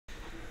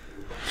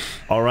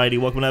Alrighty,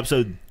 welcome to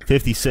episode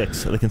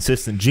 56 of the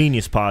Consistent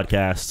Genius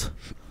Podcast.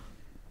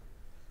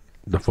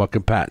 The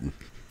fucking patent.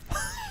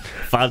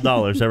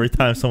 $5 every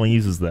time someone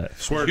uses that.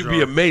 You'd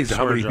be amazed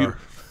how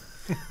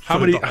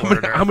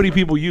many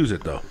people use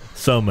it though.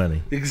 So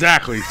many.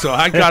 Exactly. So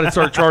I got to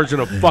start charging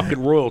a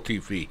fucking royalty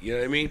fee. You know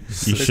what I mean?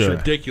 It's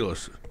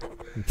ridiculous.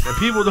 And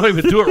people don't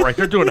even do it right.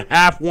 They're doing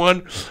half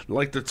one,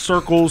 like the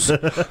circles.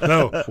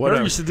 No, whatever.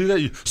 I used to do that.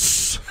 You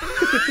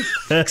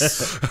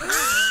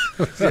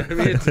know what I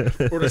mean?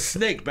 Or the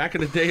snake back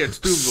in the day at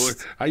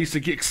Steubenville. I used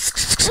to get.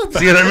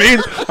 See what I mean?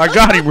 I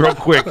got him real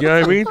quick. You know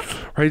what I mean?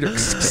 Right there.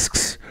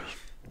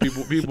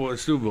 People in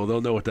Steubenville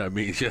don't know what that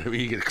means. You know what I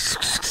mean? You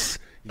get.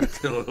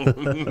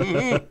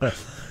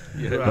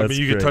 I mean,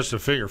 you can touch the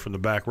finger from the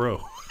back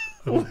row.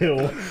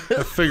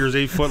 That figure's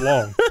 8 foot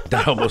long.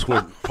 That almost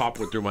went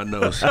through my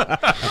nose.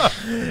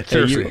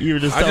 Seriously, you were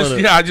just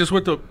I just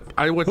went to.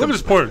 Look at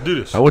this pointer. Do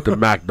this. I went to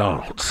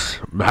McDonald's.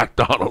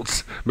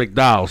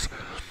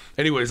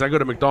 Anyways, I go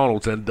to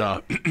McDonald's and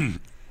I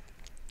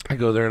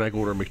go there and I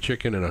order a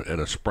McChicken and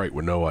a Sprite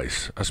with no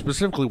ice. I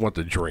specifically want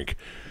the drink,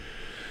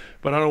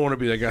 but I don't want to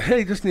be that guy.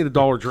 Hey, just need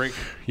 $1 drink.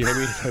 You know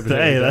what I mean?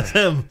 Hey, that's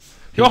him.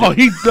 Oh,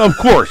 of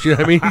course. You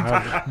know what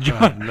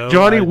I mean?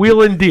 Johnny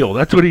Wheel and Deal.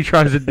 That's what he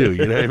tries to do.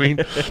 You know what I mean?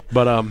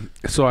 But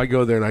so I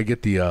go there and I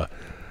get the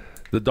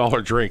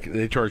 $1 drink. And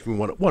they charge me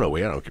 $1.08.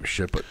 I don't give a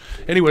shit. But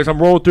anyways,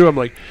 I'm rolling through. I'm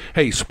like,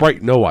 hey,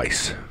 Sprite, no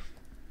ice.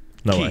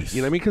 No ice.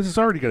 You know what I mean? Because it's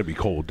already going to be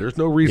cold. There's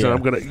no reason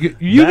I'm going to.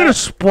 You get a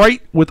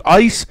Sprite with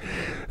ice.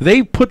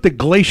 They put the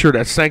glacier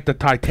that sank the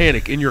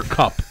Titanic in your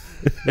cup,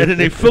 and then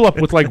they fill up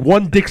with like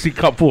one Dixie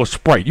cup full of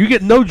Sprite. You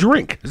get no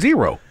drink,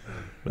 zero.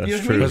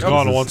 That's true. It's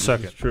gone in 1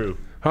 second. That's true.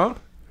 Huh?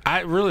 I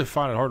really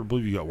find it hard to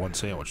believe you got one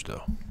sandwich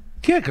though.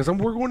 Yeah, because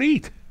we're going to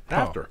eat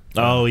after.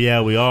 Oh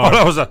yeah, we are. Oh,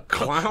 that was a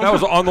clown. That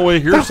was on the way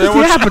here that sandwich.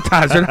 Was the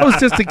appetizer. That was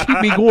just to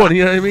keep me going.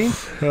 You know what I mean?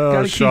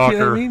 Shocker. Keep, you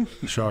know what I mean?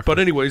 Shocker. But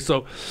anyway,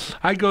 so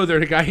I go there.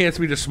 The guy hands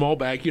me the small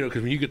bag. You know,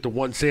 because when you get the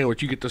one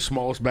sandwich, you get the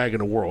smallest bag in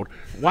the world.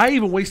 Why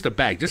even waste a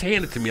bag? Just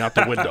hand it to me out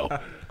the window.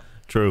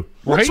 True.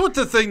 What's Right? with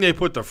the thing they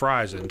put the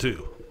fries in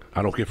too?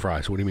 I don't get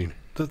fries. What do you mean?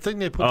 The thing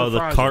they put the the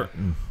fries carton.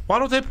 in. Why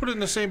don't they put it in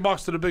the same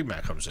box that a Big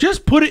Mac comes in?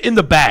 Just put it in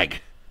the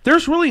bag.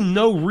 There's really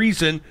no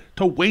reason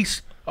to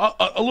waste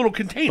a little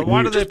container. But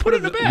why do Just they put it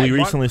in the bag? We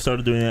recently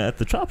started doing that at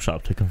the Chop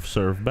Shop to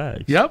conserve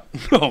bags. Yep.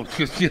 Oh,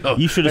 you know,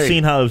 You should have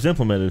seen how it was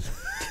implemented.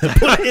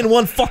 Put it in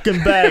one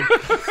fucking bag.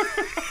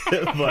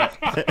 But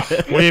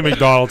We ain't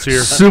McDonald's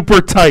here.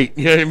 super tight.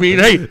 You know what I mean?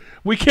 Hey,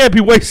 we can't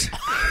be wasting.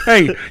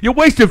 Hey, you're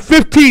wasting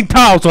 15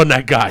 towels on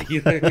that guy.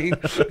 You know what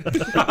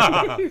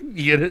I mean?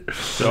 You get it?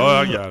 Oh,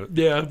 I got it.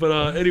 Yeah,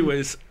 but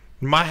anyways.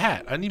 My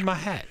hat. I need my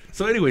hat.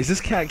 So anyways,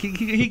 this cat,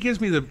 he gives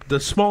me the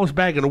smallest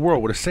bag in the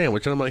world with a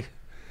sandwich, and I'm like,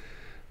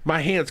 my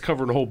hand's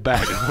covering the whole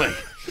bag. I'm like,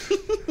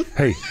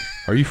 hey,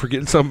 are you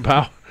forgetting something,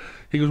 pal?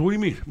 He goes, what do you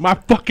mean? My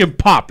fucking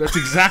pop. That's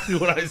exactly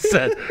what I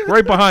said.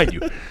 Right behind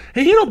you.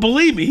 And he don't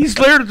believe me. He's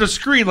stared at the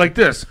screen like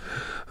this.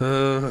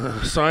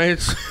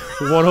 Science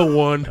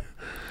 101,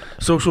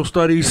 social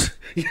studies.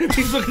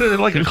 He's looking at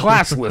it like a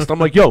class list. I'm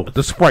like, yo,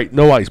 the Sprite,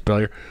 no ice,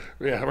 player.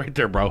 Yeah, right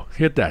there, bro.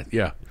 Hit that.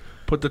 Yeah.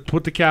 Put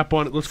the cap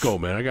on it. Let's go,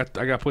 man. I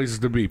got places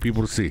to be,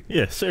 people to see.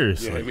 yeah,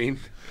 seriously. You know what I mean?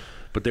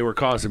 But they were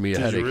causing me a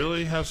Did headache. you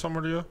really have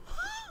somewhere to go?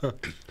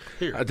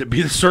 Here. Had to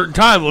be a certain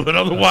time limit,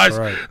 otherwise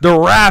right. the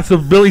wrath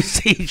of Billy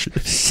Seach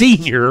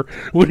Sr.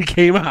 would have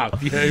came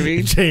out. You know what I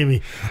mean?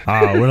 Jamie,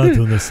 we're not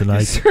doing this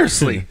tonight.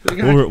 Seriously. The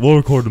guy, We'll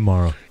record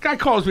tomorrow. guy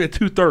calls me at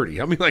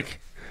 2:30. I mean, like,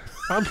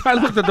 I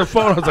looked at the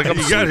phone. I was like,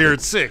 You got here at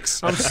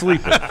 6. I'm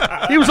sleeping.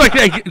 He was like,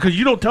 hey, because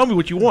you don't tell me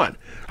what you want.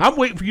 I'm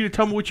waiting for you to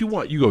tell me what you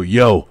want. You go,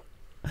 yo.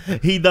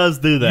 He does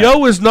do that.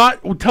 Yo is not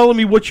telling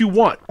me what you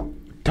want.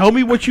 Tell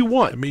me what you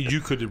want. It means you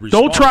could respond.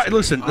 Don't try. to it.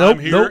 Listen, I'm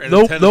here and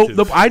attentive.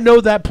 nope. I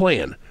know that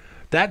plan.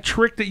 That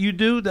trick that you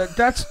do,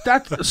 that's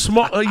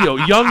small.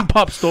 Young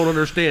pups don't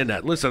understand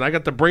that. Listen, I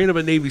got the brain of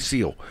a Navy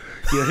SEAL.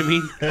 You know what I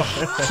mean?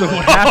 So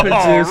what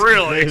happens is,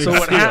 really?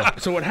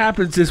 So what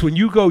happens is when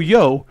you go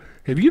yo,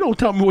 if you don't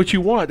tell me what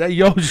you want, that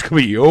yo is just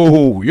gonna be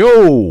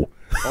yo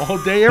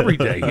all day, every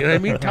day. You know what I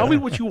mean? Tell me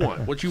what you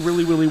want, what you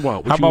really, really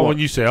want. How about when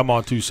you say I'm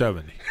on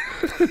 270?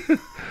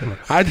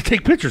 I had to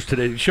take pictures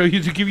today to show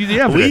you, to give you the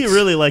evidence. We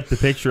really like the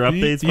picture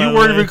updates. You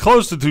weren't even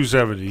close to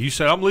 270. You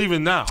said I'm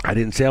leaving now. I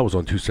didn't say I was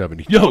on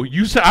 270. Yo,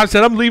 I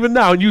said I'm leaving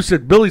now, and you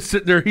said Billy's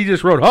sitting there. He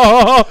just wrote ha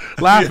ha ha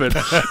laughing,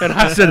 and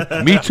I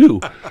said me too.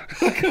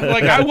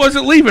 Like I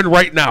wasn't leaving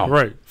right now.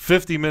 Right.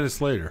 50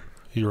 minutes later,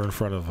 you were in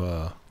front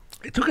of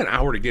It took an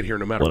hour to get here,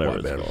 no matter Whatever what,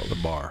 it's man. called.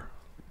 the bar.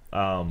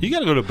 You got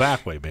to go the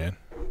back way, man.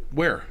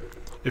 Where?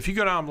 If you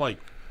go down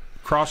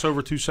cross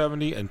over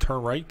 270 and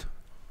turn right,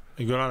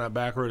 and go down that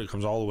back road, it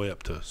comes all the way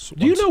up to.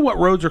 Do you know what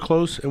roads are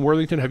close in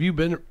Worthington? Have you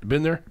been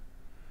there?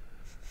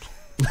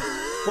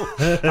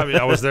 I mean,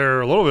 I was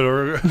there a little bit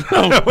earlier.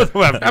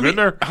 Have you been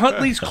there?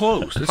 Huntley's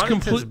closed. It's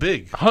Huntington's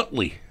big.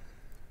 Huntley.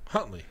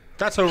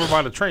 That's over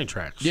by the train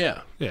tracks.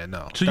 Yeah. Yeah,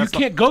 no. So you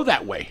can't go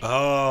that way.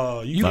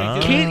 Oh, You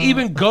can't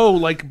even go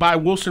like by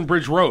Wilson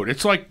Bridge Road.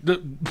 It's like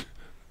the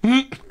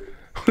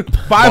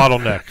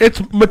Bottleneck. It's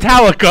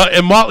Metallica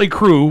and Motley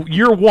Crue,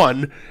 year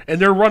one, and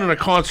they're running a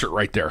concert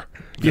right there.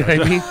 You know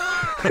what I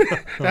mean?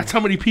 That's how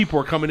many people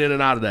are coming in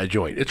and out of that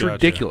joint. It's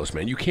ridiculous,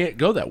 man. You can't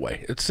go that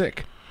way. It's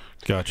sick.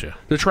 Gotcha.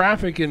 The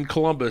traffic in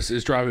Columbus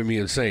is driving me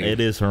insane. It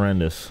is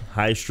horrendous.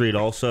 High Street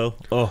also.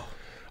 Oh,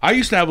 I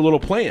used to have a little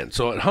plan.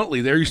 So at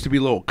Huntley, there used to be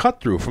a little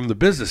cut through from the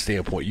business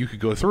standpoint. You could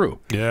go through.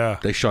 Yeah.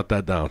 They shut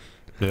that down.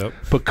 Yep.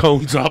 Put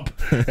cones up,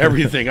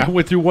 everything. I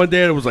went through one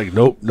day and it was like,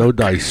 nope, no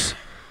dice.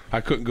 I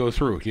couldn't go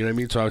through. You know what I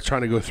mean? So I was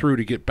trying to go through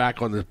to get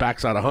back on the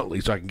backside of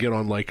Huntley so I can get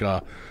on like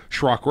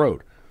Schrock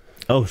Road.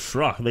 oh,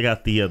 Schrock. They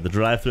got the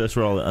drive-thru. That's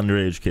where all the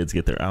underage kids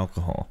get their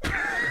alcohol.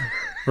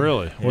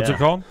 Really? What's Yeah. it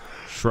called?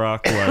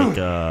 Schrock,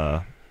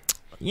 like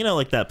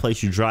like that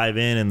place you drive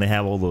in and they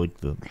have all the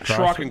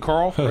Schrock and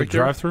Carl, right there.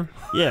 Drive-through?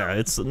 Yeah,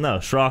 it's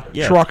Schrock.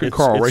 Yeah, Schrock and it's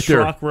Carl, right there.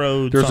 Schrock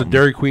Road. There's something. a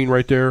Dairy Queen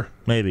right there.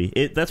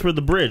 Maybe that's where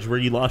the bridge where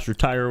you lost your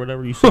tire or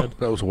whatever you said.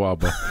 That was a while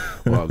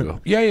ago.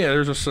 Yeah.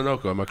 There's a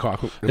Sunoco in my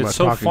It's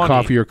so talking funny.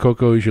 coffee or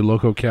cocoa. Use your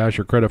loco cash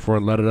or credit for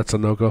unleaded. That's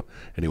Sunoco.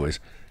 Anyways,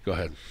 go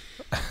ahead.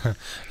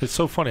 It's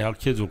so funny how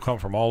kids will come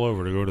from all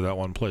over to go to that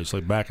one place.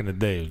 Like back in the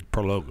day,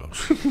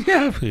 Prologos.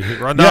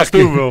 Yeah. Right now,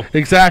 Steubenville.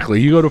 Exactly.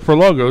 You go to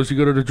Prologos, you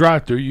go to the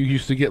drive-thru. You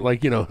used to get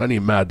like I need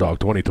Mad Dog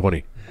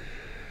 2020.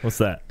 What's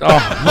that? Oh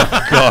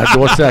my God,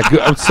 what's that?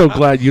 I'm so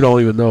glad you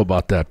don't even know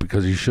about that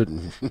because you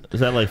shouldn't. Is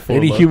that like Four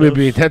Any Locos? human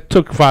being that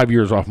took 5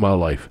 years off my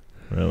life.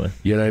 Really?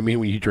 You know what I mean?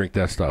 When you drink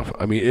that stuff,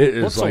 I mean it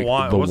is What's like the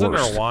wine? the Wasn't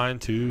worst. there a wine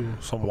too?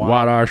 Some wine.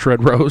 White Irish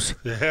Red Rose.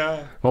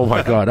 Yeah. Oh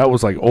my God, that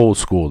was like old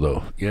school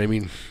though. You know what I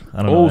mean? I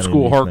don't know Old any of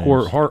school these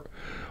hardcore names.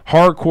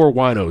 hardcore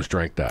winos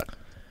drank that.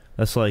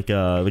 That's like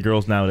the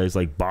girls nowadays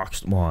like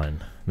boxed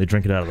wine. They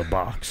drink it out of the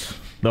box.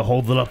 They'll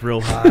hold it up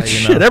real high.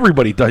 Shit,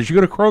 everybody does. You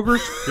go to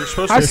Kroger's. You're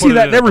supposed I to see put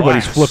that it and in a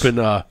everybody's glass. flipping.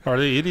 Are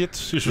they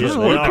idiots? You're supposed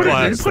Yeah, to they put it in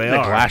are. a glass. Put it in a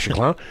They glass, you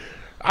clown.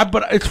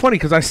 But it's funny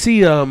because I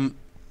see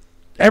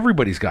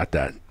everybody's got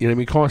that. You know what I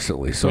mean?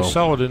 Constantly. So They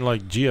sell it in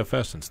like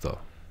GFS and stuff.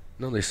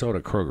 no, they sell it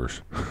at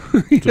Kroger's.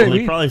 Well,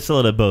 they probably sell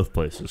it at both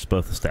places,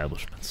 both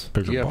establishments.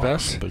 Bigger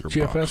box, GFS. bigger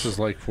GFS box. is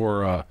like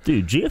for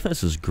Dude,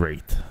 GFS is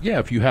great. yeah.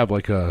 If you have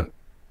like a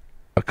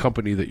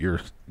company that you're a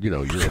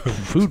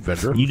food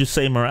vendor. You just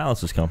say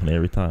Morales' company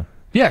every time.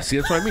 Yeah, see,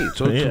 that's what I mean.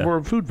 So it's Yeah. more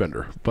a food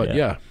vendor. But Yeah.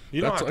 yeah, You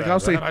don't that's have like to I'll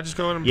have say. that. I just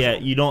go in and Yeah,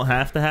 you don't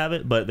have to have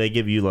it, but they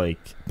give you like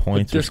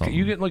points or something.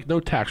 You get like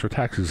no tax or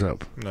tax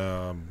exempt.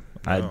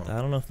 I no.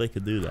 don't know if they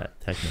could do that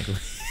technically.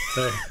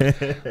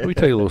 Let me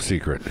tell you a little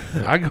secret.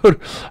 I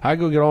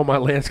go get all my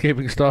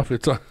landscaping stuff.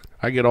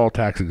 I get all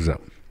tax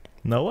exempt.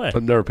 No way.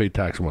 I've never paid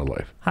tax in my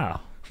life. How?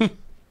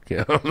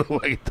 Yeah, I don't know.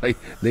 I can tell you,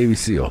 Navy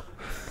SEAL.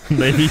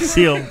 Navy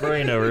SEAL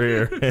brain over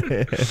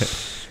here.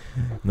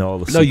 No, all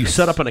the No, you secrets.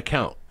 set up an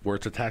account where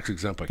it's a tax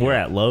exempt account. We're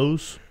at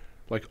Lowe's.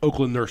 Like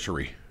Oakland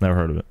Nursery. Never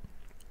heard of it.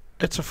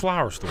 It's a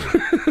flower store.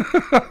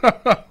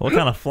 What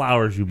kind of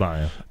flowers you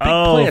buying? Big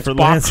plants, for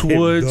landscape.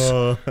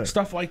 boxwoods, Duh.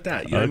 stuff like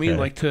that. You know what I mean? Okay.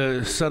 Like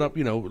to set up,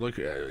 like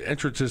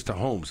entrances to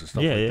homes and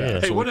stuff Yeah, like yeah, that. yeah.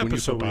 Hey, So what like when you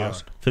episode flip we a on?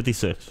 house-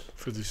 56.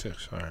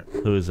 56. All right.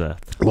 Who is that?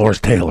 Loris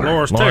Taylor.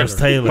 Lawrence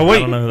Taylor. Oh, wait. I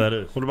don't know who that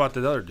is. What about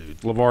the other dude?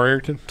 LeVar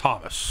Arrington.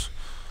 Thomas.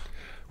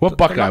 What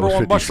Buckeye Number was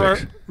one bus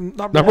 56?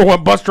 driver. Number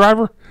one bus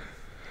driver?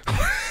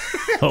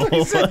 Oh,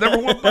 Number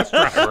one bus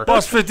driver.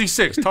 Bus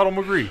 56. Tuttle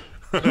McGree.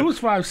 Who was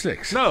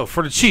 5'6"? No,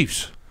 for the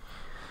Chiefs.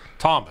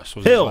 Thomas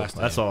was his Hill. last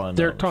name. That's all I know.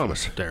 Derek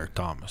Thomas. Derek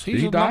Thomas. Did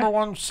He's he the die? number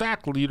one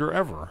sack leader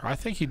ever. I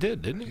think he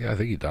did, didn't he? Yeah, I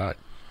think he died.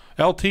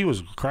 LT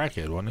was a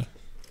crackhead, wasn't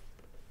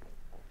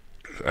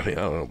I mean,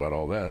 I don't know about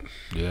all that.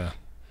 he? Yeah.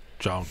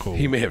 John Cole.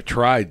 He may have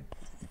tried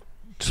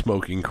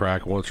smoking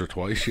crack once or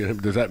twice. You know,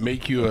 does that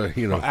make you a,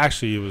 Well,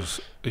 actually, he was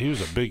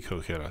a big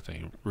cokehead, I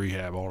think.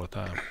 Rehab all the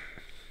time.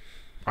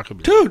 I could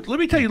be. Dude, let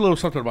me tell you a little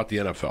something about the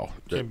NFL,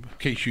 in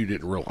case you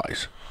didn't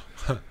realize.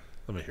 Let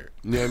me hear it.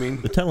 You know what I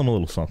mean? Tell him a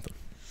little something.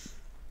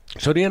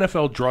 So the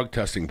NFL drug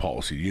testing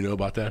policy, do you know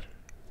about that?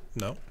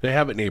 No. They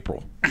have it in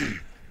April.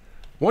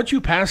 Once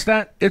you pass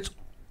that, it's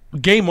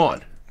game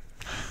on.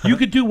 You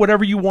could do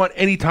whatever you want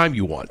anytime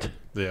you want.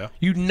 Yeah.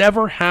 You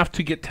never have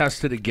to get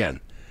tested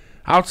again,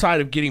 outside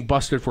of getting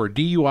busted for a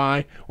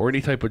DUI or any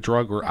type of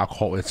drug or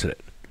alcohol incident.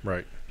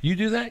 Right. You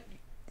do that,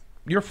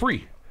 you're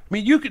free. I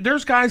mean,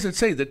 there's guys that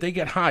say that they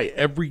get high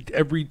every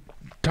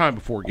time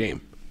before a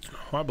game.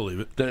 I believe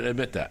it. That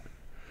admit that.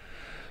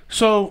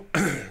 So,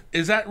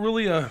 is that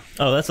really a?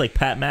 Oh, that's like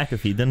Pat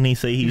McAfee. Didn't he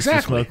say he used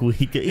Exactly. to smoke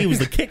weed? He was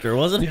the kicker,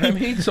 wasn't You he? know what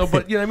I mean? So,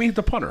 but you know what I mean,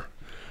 the punter.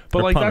 But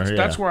The like punter,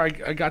 that's yeah. where I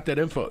got that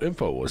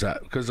info was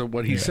at because of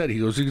what he said. He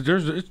goes,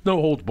 it's no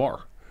holds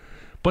bar.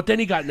 But then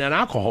he got in an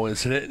alcohol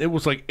incident, and it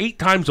was like 8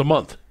 times a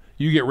month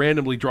you get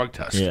randomly drug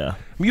tested. Yeah. I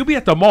mean, you'll be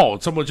at the mall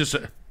and someone just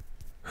said,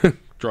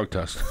 drug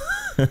test.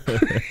 You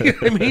know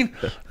what I mean?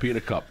 Be in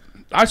a cup.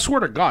 I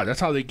swear to God, that's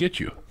how they get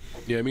you.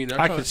 Yeah, I mean, that's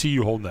I how- can see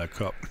you holding that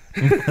cup.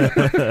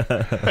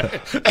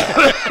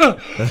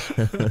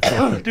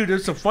 Dude,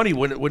 it's so funny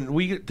when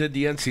we did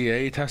the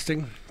NCAA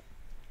testing.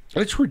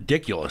 It's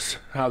ridiculous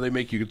how they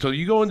make you. So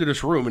you go into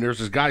this room and there's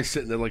this guy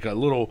sitting at like a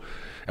little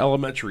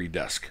elementary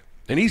desk,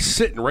 and he's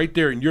sitting right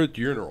there in your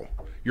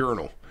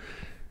urinal,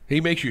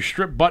 He makes you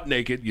strip butt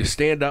naked. You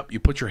stand up. You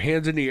put your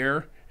hands in the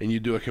air, and you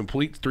do a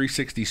complete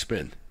 360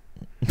 spin.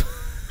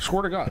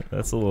 Swear to God.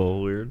 That's a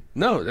little weird.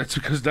 No, that's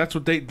because that's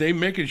what they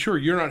making sure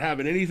you're not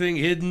having anything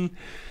hidden,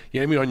 you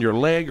know what I mean, on your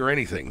leg or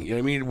anything. You know what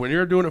I mean? When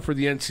you're doing it for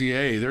the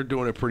NCAA, they're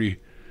doing it pretty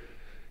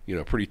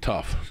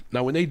tough.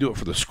 Now, when they do it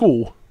for the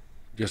school,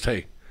 just,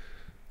 hey,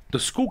 the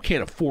school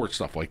can't afford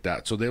stuff like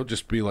that, so they'll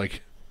just be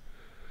like,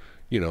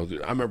 I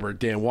remember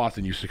Dan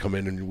Watson used to come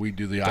in and we'd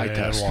do the eye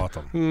test. You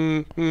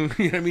know what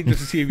I mean? Just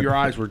to see if your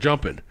eyes were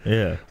jumping.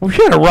 Yeah. Well,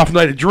 you had a rough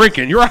night of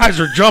drinking. Your eyes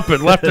are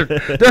jumping left.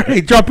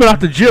 They're jumping out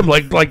the gym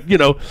like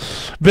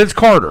Vince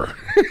Carter.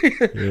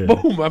 Yeah.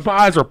 Boom! My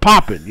eyes are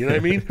popping. You know what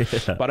I mean?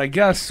 Yeah. But I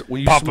guess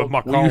when you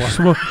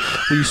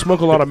smoke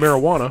a lot of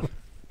marijuana,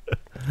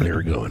 there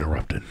we go,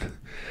 interrupted.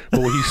 But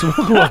when you smoke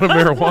a lot of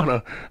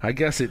marijuana, I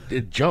guess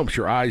it jumps.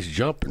 Your eyes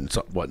jump and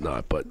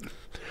whatnot. But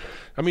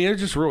I mean,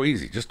 it's just real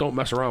easy. Just don't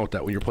mess around with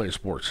that when you're playing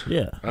sports.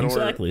 Yeah,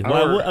 exactly.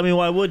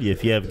 Why would you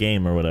if you have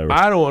game or whatever?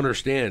 I don't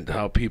understand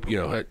how people,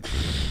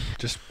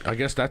 I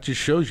guess that just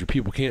shows you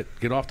people can't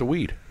get off the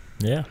weed.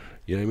 Yeah.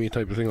 You know what I mean?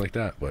 Type of thing like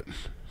that. But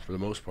for the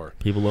most part,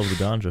 people love the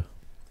ganja.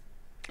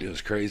 It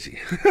was crazy.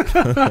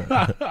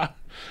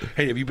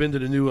 Hey, have you been to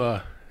the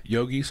new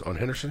Yogis on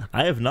Henderson?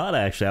 I have not,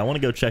 actually. I want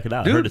to go check it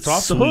out. Dude, I heard it's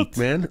off the hook,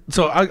 man.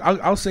 So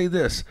I'll say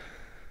this.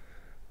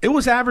 It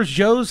was average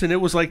Joe's, and it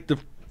was like the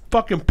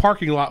fucking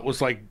parking lot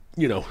was like,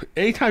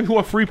 anytime you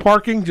want free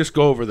parking, just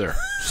go over there.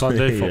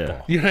 Sunday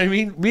football. You know what I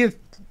mean? Me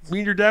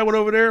and your dad went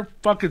over there.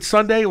 Fucking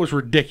Sunday, it was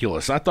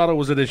ridiculous. I thought it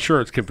was an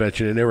insurance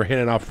convention, and they were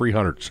handing out free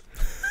hundreds.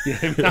 You know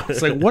what I mean? I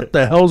was like, what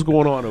the hell's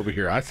going on over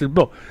here? I said,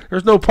 Bill,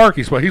 there's no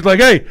parking spot. He's like,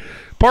 hey,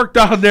 park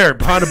down there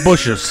behind the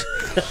bushes.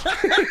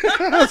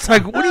 I was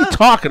like, what are you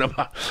talking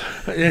about?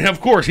 And of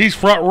course, he's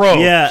front row.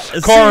 Yeah,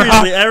 car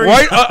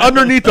right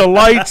underneath the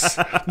lights.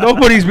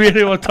 Nobody's being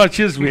able to touch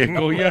his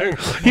vehicle. Yeah,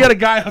 he had a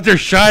guy out there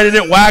shining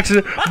it, waxing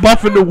it,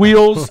 buffing the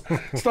wheels,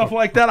 stuff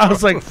like that. I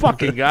was like,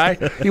 fucking guy.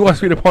 He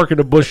wants me to park in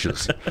the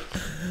bushes.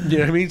 You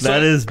know what I mean?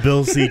 That is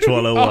Bill Seach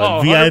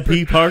 101.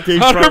 VIP parking,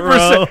 front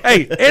row.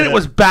 Hey, and it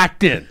was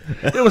backed in.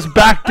 It was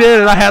backed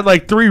in, and I had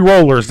like 3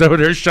 rollers that were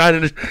there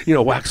shining,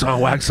 wax on,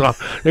 wax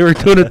off. They were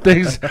doing the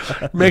things,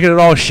 making it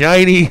all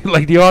shiny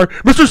like the arm.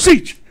 Mr.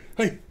 Seach,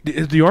 hey,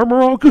 is the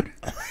armor all good?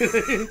 He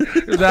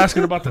was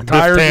asking about the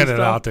tires and stuff.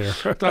 Out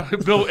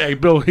there.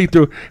 Bill, he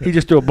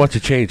just threw a bunch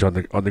of change on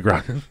the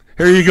ground.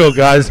 Here you go,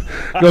 guys.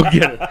 Go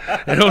get it.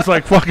 And it was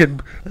like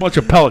fucking bunch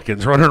of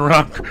pelicans running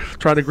around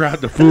trying to grab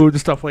the food and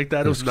stuff like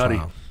that. It was nutty.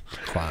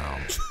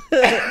 Clowns.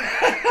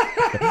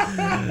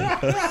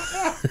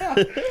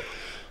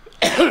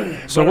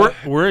 So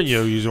we're at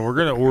Yogis and we're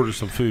gonna order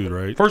some food,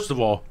 right? First of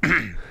all,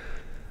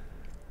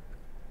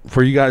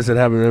 for you guys that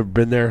haven't ever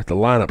been there, the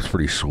lineup's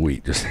pretty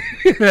sweet. Just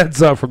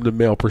heads up from the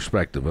male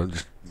perspective. I'm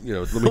just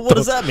what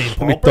does that mean,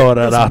 Paul? Let me throw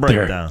that out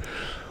there.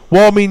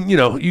 Well, I mean,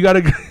 you got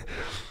to.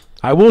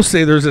 I will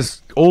say there's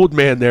this old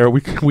man there.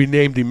 We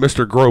named him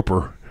Mr.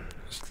 Groper.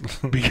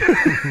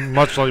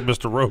 Much like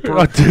Mr. Roper.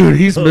 Oh, dude,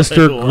 he's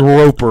Mr.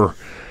 Groper.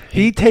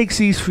 He takes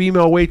these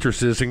female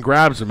waitresses and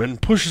grabs them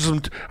and pushes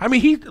them. I mean,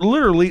 he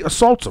literally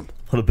assaults them.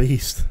 What a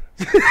beast.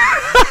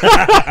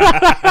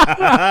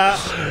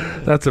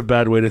 That's a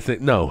bad way to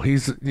think. No,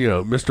 he's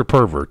Mr.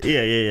 Pervert.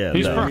 Yeah.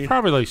 He's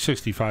probably like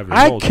 65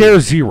 years old. I care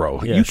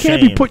zero. Yeah, you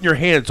can't be putting your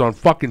hands on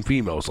fucking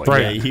females like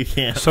that. You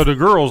can't. So the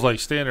girl's like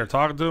standing there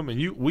talking to him,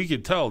 and we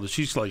could tell that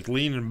she's like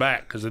leaning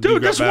back because the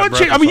dude, got this bad one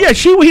breath chick. I mean, yeah,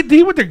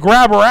 he went to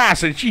grab her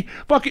ass, and she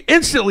fucking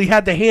instantly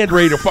had the hand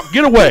ready to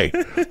get away.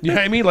 You know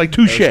what I mean? Like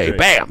touche,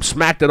 bam,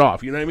 smacked it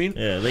off. You know what I mean?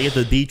 Yeah, they get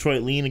the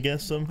Detroit lean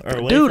against them.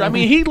 Dude, I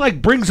mean, he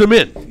like brings them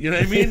in. You know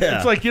what I mean? Yeah.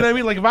 It's like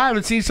Like if I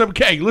haven't seen some,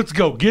 okay, let's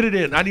go, get it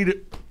in. I need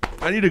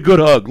a good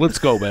hug. Let's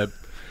go, man.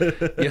 You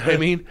know what I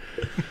mean?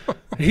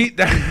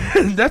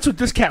 That's what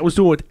this cat was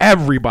doing with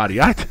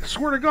everybody. I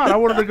swear to God, I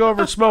wanted to go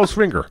over and smell his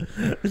finger.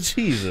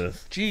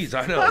 Jesus. Jeez,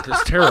 I know.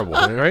 It's terrible,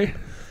 right?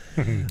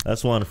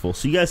 That's wonderful.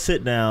 So you guys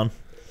sit down.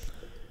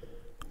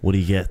 What do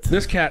you get?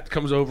 This cat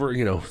comes over,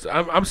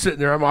 I'm sitting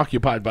there, I'm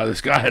occupied by this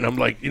guy, and I'm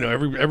like,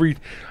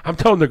 I'm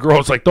telling the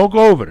girls, like, don't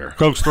go over there.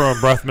 Coke's throwing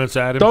breath mints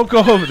at him. Don't go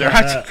over there.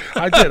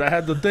 I did. I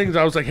had the things.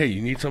 I was like, hey,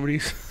 you need some of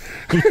these?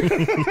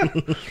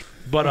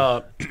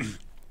 But,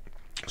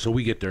 so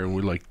we get there, and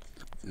we're like,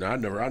 no,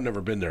 I've never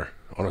been there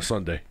on a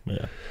Sunday.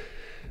 Yeah.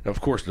 And of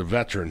course, the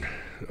veteran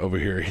over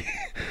here,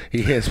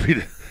 he hands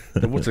me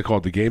the what's it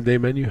called, the game day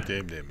menu?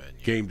 Game day menu.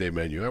 Game day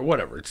menu, or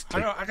whatever. It's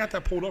I got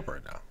that pulled up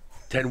right now.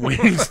 10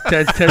 wings,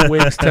 10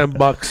 wings,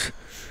 $10.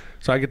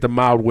 So I get the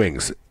mild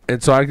wings.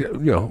 And so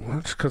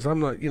because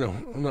I'm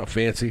not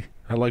fancy.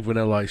 I like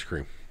vanilla ice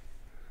cream.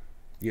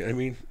 You know what I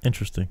mean?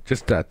 Interesting.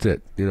 Just that's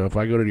it. If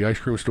I go to the ice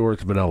cream store,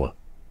 it's vanilla.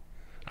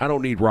 I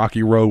don't need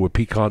Rocky Road with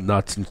pecan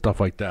nuts and stuff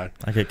like that.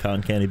 I get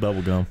cotton candy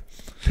bubble gum.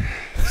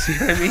 See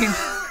what I mean?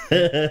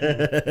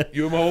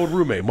 You and my old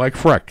roommate, Mike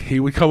Freck. He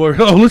would come over,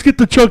 let's get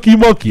the chunky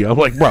monkey. I'm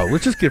like, bro,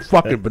 let's just get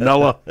fucking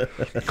vanilla.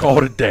 Call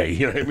it a day.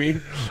 You know what I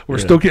mean? We're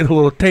still getting a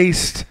little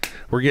taste.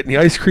 We're getting the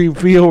ice cream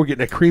feel. We're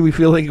getting that creamy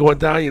feeling going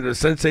down. You know, the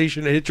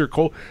sensation that hits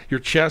your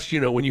chest. You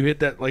know, when you hit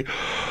that, like,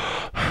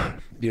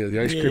 you know, the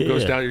ice cream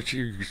goes down.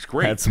 It's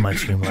great. Had some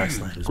ice cream last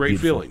night. It was Great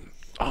beautiful. feeling.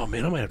 Oh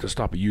man, I might have to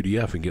stop at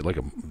UDF and get like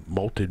a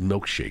malted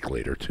milkshake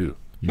later too.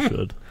 You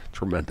should.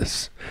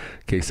 Tremendous.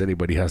 In case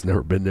anybody has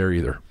never been there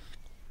either.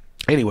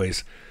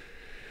 Anyways,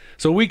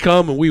 so we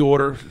come and we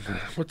order.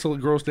 What's the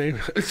girl's name?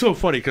 It's so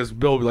funny because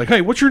Bill will be like,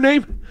 "Hey, what's your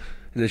name?"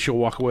 And then she'll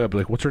walk away. I'll be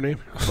like, "What's her name?"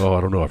 "Oh,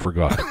 I don't know. I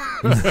forgot."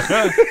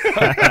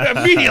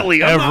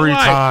 Immediately. Every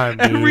time,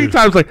 dude. Every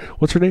time. It's like,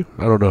 "What's her name?"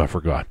 "I don't know. I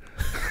forgot."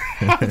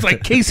 It's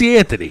like Casey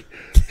Anthony.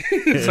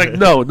 It's like,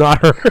 no,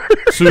 not her.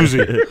 Susie.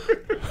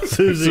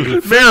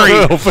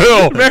 Mary.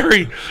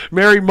 Phil.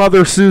 Mary,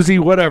 Mother, Susie,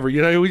 whatever.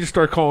 You know, we just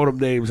start calling them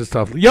names and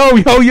stuff. Yo.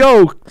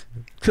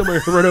 Come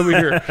here, right over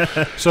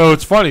here. So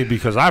it's funny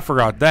because I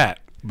forgot that,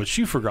 but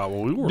she forgot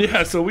what we ordered.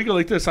 Yeah, so we go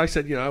like this. I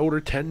said, I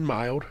ordered 10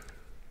 mild.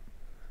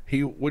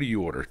 What do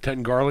you order?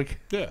 10 garlic?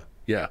 Yeah.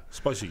 Yeah.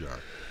 Spicy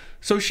garlic.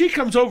 So she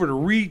comes over to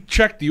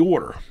recheck the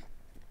order.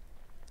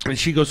 And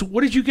she goes,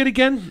 "What did you get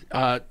again?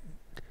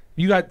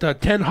 You got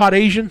 10 hot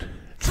Asian?"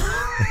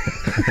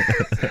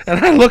 And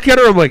I look at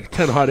her, I'm like,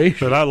 10 hot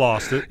Asian? But I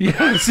lost it.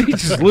 Yeah, see, he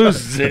just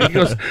loses it. He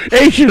goes,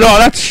 "Asian? Oh,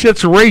 that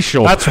shit's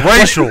racial. That's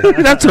racial.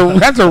 that's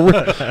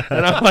a."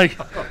 And I'm like,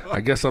 I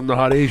guess I'm the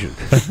hot Asian.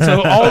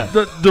 So all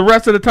the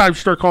rest of the time,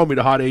 she started calling me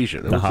the hot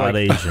Asian. The hot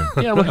Asian.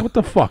 Yeah, I'm like, what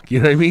the fuck? You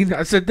know what I mean?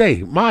 I said,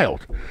 "Hey,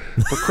 mild,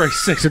 for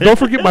Christ's sakes." And don't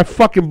forget my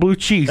fucking blue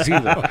cheese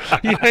either.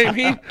 You know what I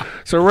mean?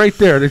 So right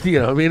there,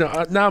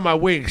 now my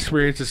wing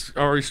experience is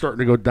already starting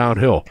to go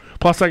downhill.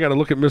 Plus, I got to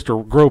look at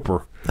Mr.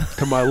 Groper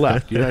to my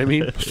left. You know what I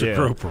mean? Mr.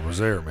 Groper was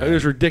there, man. It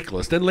was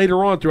ridiculous. Then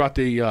later on throughout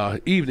the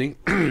evening,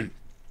 and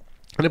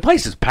the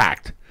place is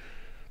packed.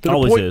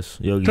 Always is.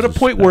 Yogis To the is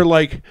point packed. where,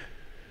 like,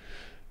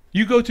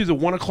 you go through the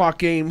 1 o'clock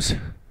games,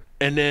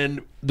 and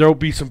then there'll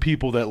be some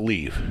people that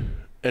leave.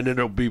 And then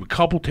there'll be a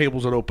couple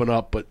tables that open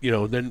up. But,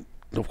 then,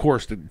 of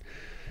course, the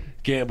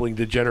gambling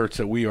degenerates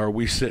that we are,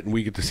 we sit and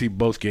we get to see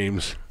both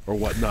games or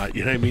whatnot.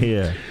 You know what I mean?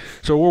 Yeah.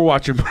 So we're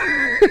watching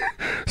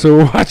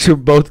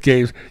both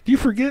games. Do you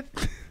forget?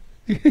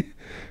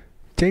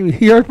 Jamie,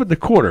 you're up in the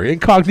corner.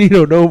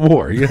 Incognito no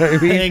more. You know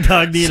what I mean?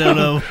 Incognito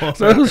no more.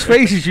 So those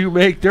faces you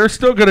make, they're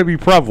still going to be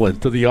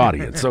prevalent to the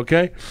audience,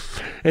 okay?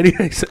 And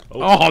he said,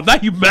 now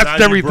you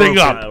messed everything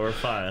up. Yeah, we're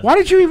fine. Why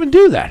did you even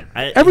do that?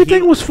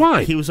 Everything was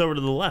fine. He was over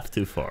to the left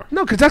too far.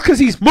 No, that's because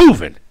he's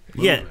moving.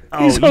 Yeah.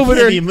 He's you over can't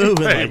there. be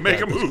moving Hey, like make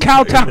that. a move.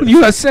 Cowtown,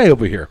 USA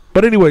over here.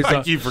 But anyways,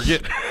 I keep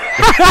forgetting.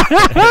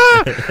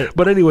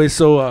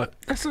 so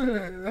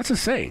that's a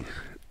saying.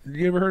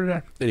 You ever heard of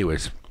that?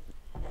 Anyways,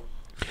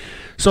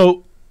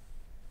 so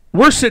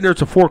we're sitting there.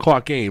 It's a 4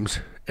 o'clock games,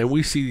 and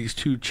we see these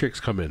two chicks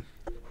come in.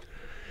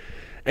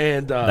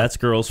 And That's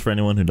girls for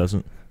anyone who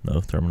doesn't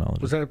know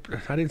terminology. was that?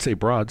 I didn't say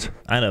broads.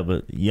 I know,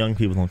 but young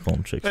people don't call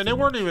them chicks. And they too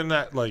weren't much. even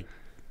that, like,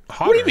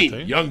 hot. What do you or mean?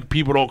 anything. Young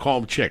people don't call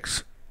them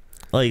chicks.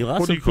 Like lots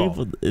What do of you call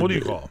people. them? What do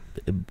you call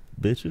them?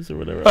 Bitches or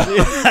whatever.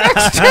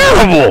 That's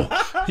terrible.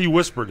 He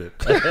whispered it.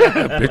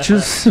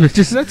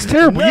 bitches. That's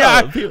terrible. No,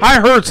 Yeah, people- I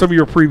heard some of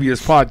your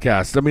previous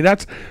podcasts. I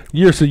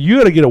mean, so you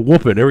got to get a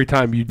whooping every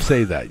time you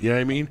say that. You know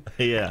what I mean?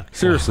 Yeah.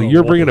 Seriously, Oh,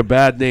 you're bringing a whooping.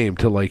 bad name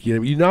to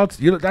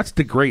that's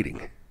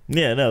degrading.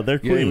 Yeah, no, they're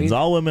You know what I queens. mean?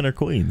 All women are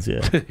queens.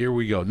 Yeah. Here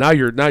we go. Now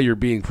you're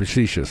being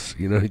facetious.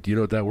 Do you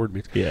know what that word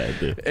means? Yeah, I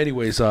do.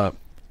 Anyways,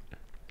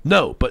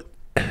 no, but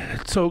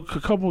so a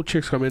couple of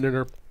chicks come in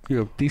and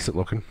they're decent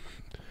looking.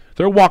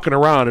 They're walking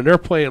around and they're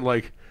playing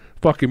like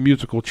fucking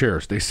musical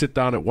chairs. They sit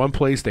down at one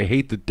place. They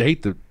hate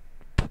the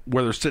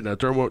where they're sitting at.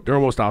 They're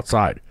almost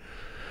outside.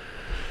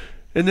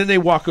 And then they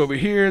walk over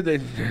here. They're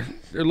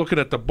looking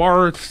at the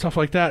bar and stuff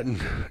like that.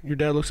 And your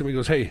dad looks at me and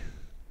goes, "Hey,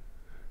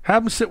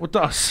 have them sit with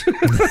us."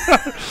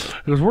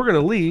 Because we're gonna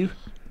leave.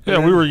 Yeah,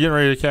 And we then were getting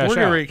ready to cash we're out.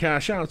 getting ready to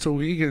cash out, so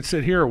we can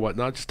sit here or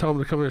whatnot. Just tell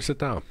them to come here and sit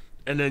down,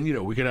 and then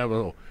we can have a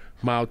little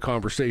mild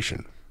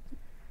conversation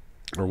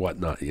or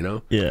whatnot.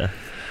 Yeah.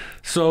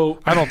 So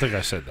I don't think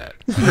I said that.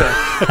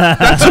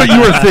 that's what you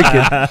were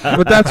thinking.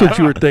 But that's what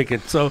you were thinking.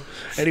 So,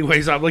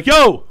 anyways, I'm like,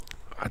 "Yo,"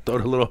 I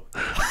thought a little,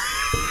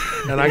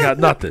 and I got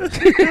nothing.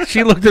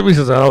 She looked at me and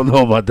says, "I don't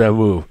know about that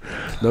move.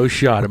 No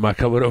shot. Am I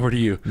coming over to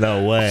you?"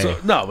 No way. So,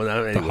 no, but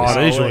anyways, Hot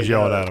Asian was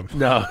yelling at him.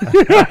 No.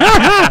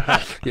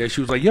 Yeah,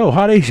 she was like, "Yo,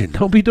 hot Asian,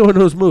 don't be doing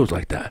those moves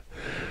like that."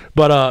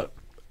 But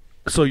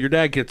so your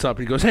dad gets up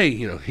and he goes, "Hey,"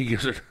 he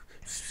gives her,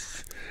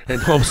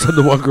 and all of a sudden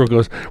the one girl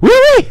goes,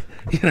 "Really?"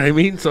 You know what I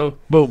mean? So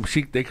boom,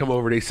 they come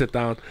over, they sit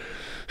down.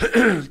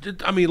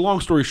 I mean, long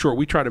story short,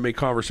 we try to make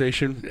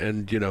conversation,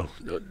 and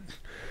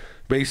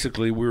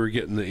basically we were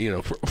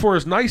getting for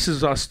as nice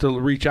as us to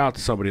reach out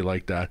to somebody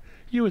like that,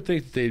 you would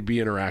think that they'd be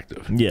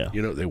interactive. Yeah.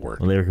 They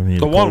weren't. Well, they were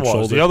communicating. The one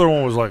was. The other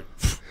one was like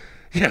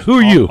Yeah, who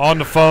are you? on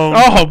the phone.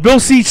 Oh, Bill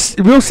Seach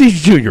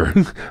Jr.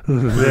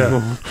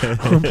 Yeah.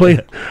 I'm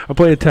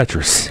playing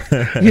Tetris.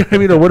 Yeah, I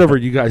mean, or whatever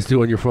you guys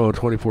do on your phone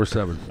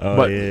 24/7. Oh,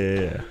 But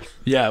yeah.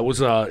 yeah, it was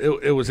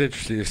it was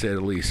interesting to say the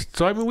least.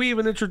 So I mean,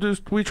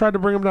 we tried to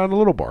bring him down to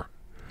Little Bar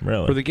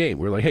Really? for the game.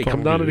 We were like, "Hey,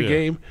 come Probably, down to the yeah.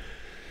 game.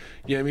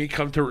 You know what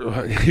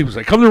I mean? He was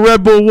like, come to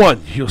Red Bull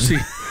 1. You'll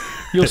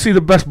see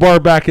the best bar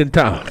back in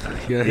town.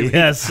 You know what I mean?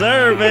 Yes,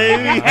 sir,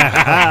 baby.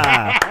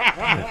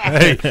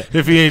 Hey,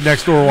 if he ain't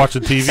next door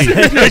watching TV.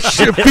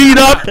 Feet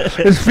up.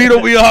 His feet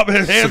will be up.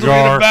 His hands will be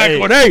in the back. Hey.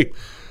 Going, hey,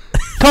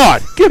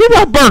 Todd, give me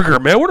my burger,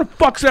 man. Where the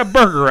fuck's that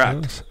burger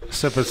at?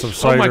 Sipping some Oh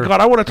cider. my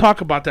God, I want to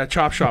talk about that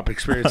Chop Shop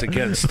experience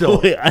again.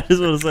 Still, Wait, I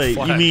just want to say,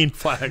 you mean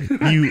flag.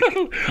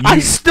 I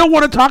still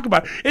want to talk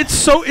about it. It's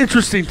so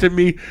interesting to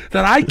me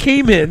that I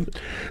came in.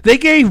 They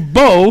gave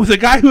Bo, the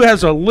guy who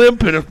has a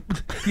limp and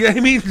you know what I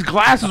mean, his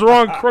glasses are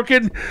all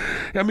crooked.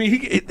 I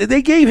mean,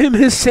 they gave him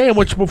his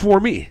sandwich before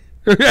me.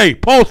 Hey,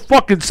 Paul's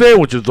fucking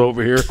sandwiches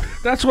over here.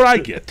 That's what I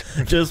get.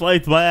 just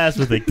wiped my ass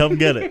with it. Come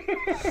get it.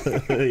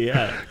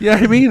 Yeah. Yeah,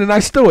 I mean, and I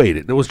still ate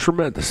it. It was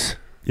tremendous.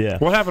 Yeah.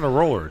 What happened to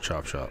Roller at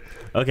Chop Shop?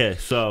 Okay,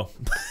 so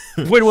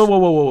Wait,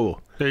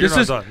 whoa. Yeah, This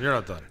is done. You're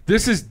not done.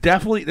 this is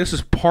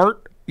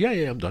part. Yeah,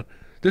 I'm done.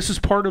 This is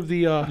part of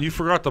the. You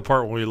forgot the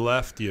part when we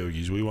left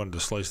Yogis. We wanted to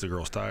slice the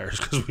girl's tires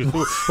because we were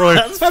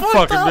like, that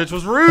fucking bitch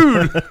was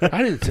rude.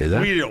 I didn't say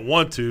that. We didn't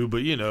want to,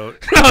 but you know.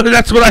 No,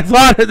 that's what I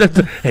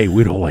thought. Hey,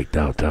 we don't like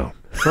downtown.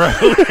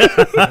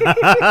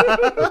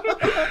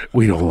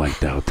 We don't like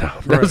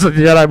downtown.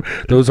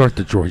 Those aren't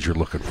the droids you're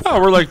looking for.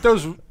 Oh, we're like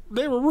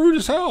they were rude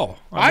as hell.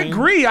 I mean,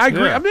 agree. yeah. I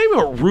mean, they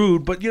were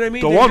rude, but you know what I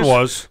mean? The They one just-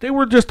 was. They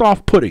were just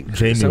off-putting.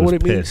 Jamie Is that was what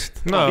it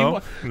pissed. means?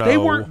 No, They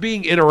weren't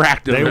being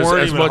interactive They as,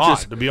 weren't as even much hot,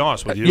 as... to be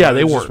honest with you. Yeah,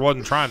 they just weren't.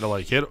 wasn't trying to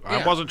like hit. I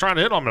Yeah. wasn't trying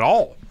to hit them at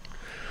all.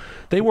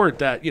 They weren't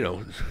that, you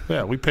know...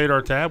 Yeah, we paid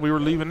our tab. We were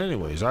leaving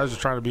anyways. I was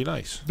just trying to be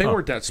nice. They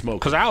weren't that smoky.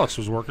 Because Alex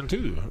was working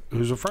too,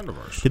 who's a friend of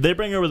ours. did they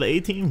bring over the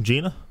A-team,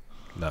 Gina?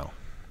 No.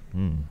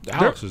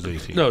 Alex is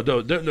 18. No.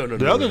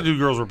 The other two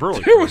girls were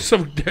brilliant. There was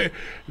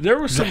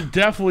some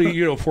definitely,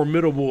 you know,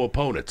 formidable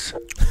opponents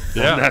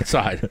Yeah. on that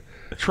side.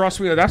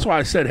 Trust me, that's why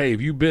I said, hey, if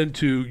you've been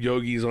to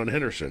Yogis on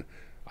Henderson,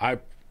 I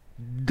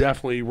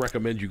definitely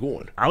recommend you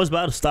going. I was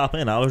about to stop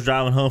in. I was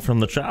driving home from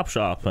the Chop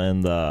Shop,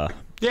 and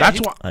That's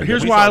why.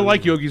 Here's we why I thought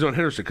like Yogis on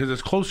Henderson, because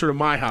it's closer to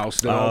my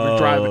house than I'll be oh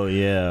driving.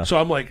 yeah, So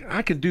I'm like,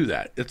 I can do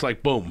that. It's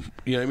like boom.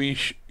 You know what I mean?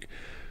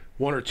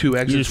 One or two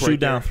exits. you just right shoot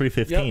down there.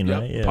 315, Yep,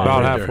 right? yep. Yeah. Pop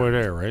About right halfway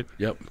there, right?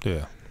 Yep.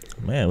 Yeah.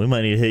 Man, we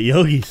might need to hit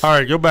Yogis. All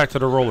right, go back to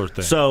the roller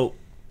thing. So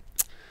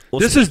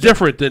This is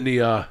different than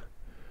the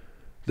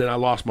than I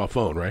lost my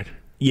phone, right?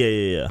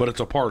 yeah. But it's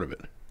a part of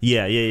it.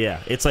 Yeah.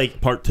 It's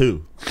like part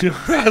 2.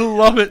 I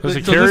love it. Was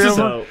it So this is-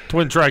 carryover?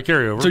 Twin try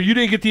carryover. So you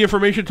didn't get the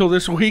information until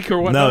this week or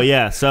what? No,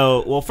 yeah.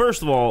 So, well,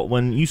 first of all,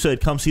 when you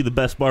said come see the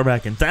best bar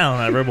back in town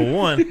at Rebel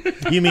 1,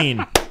 you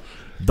mean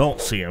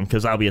don't see him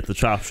because I'll be at the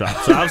Chop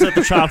Shop. So I was at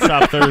the Chop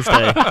Shop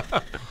Thursday.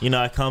 You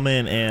know, I come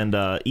in and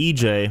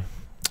EJ,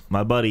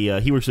 my buddy,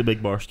 he works at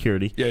Big Bar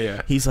Security.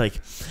 Yeah. He's like,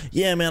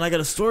 yeah, man, I got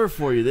a story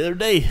for you. The other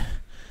day,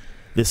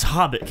 this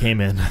Hobbit came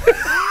in.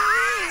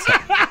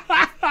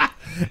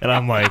 And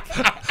I'm like,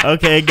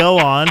 okay, go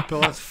on.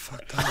 Bill, that's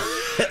fucked up.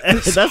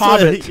 That's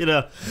Hobbit. what, you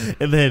know.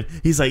 And then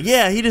he's like,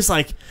 yeah, he just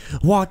like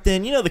walked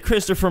in, you know, the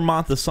Christopher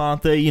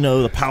Montasante, you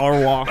know, the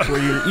power walk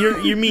where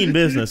you mean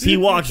business. He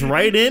walks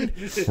right in,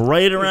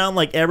 right around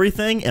like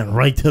everything, and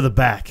right to the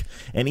back.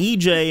 And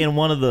EJ and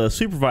one of the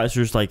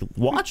supervisors like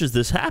watches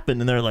this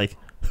happen, and they're like,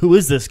 who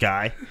is this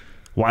guy?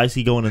 Why is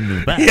he going into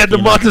the back? He had the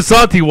you know?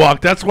 Montesanti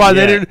walk. That's why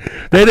Yeah.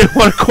 they didn't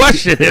want to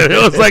question it.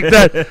 It was like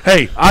that.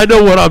 Hey, I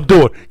know what I'm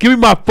doing. Give me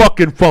my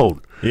fucking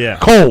phone. Yeah.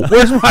 Cole,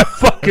 where's my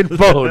fucking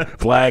phone?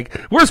 Flag.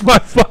 Where's my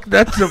fuck?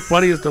 That's the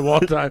funniest of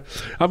all time.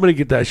 I'm gonna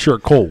get that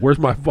shirt. Cole, where's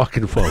my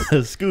fucking phone?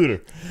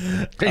 Scooter.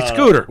 Hey,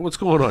 Scooter, what's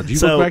going on? Do you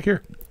so- look back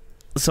here?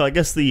 So I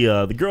guess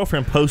the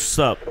girlfriend posts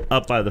up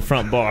by the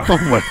front bar. Oh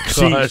my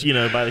God. She, you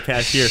know, by the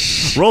cashier.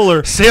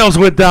 Roller. Sales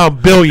went down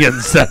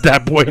billions at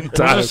that point in Was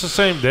time. this the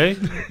same day?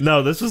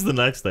 No, this was the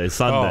next day,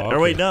 Sunday. Oh, Or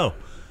wait, okay. no.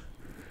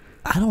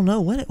 I don't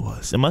know when it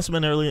was. It must have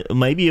been early.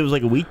 Maybe it was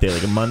like a weekday,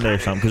 like a Monday or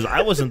something, because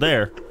I wasn't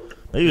there.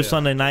 Maybe it was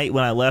Sunday night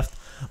when I left.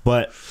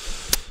 But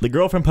the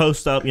girlfriend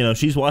posts up, you know,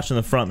 she's watching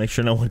the front, make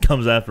sure no one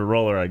comes after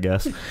Roller, I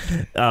guess.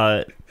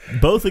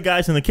 Both the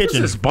guys in the kitchen.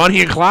 Is this Bonnie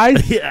and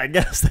Clyde? Yeah, I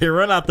guess they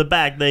run out the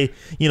back. They,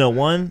 you know,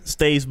 one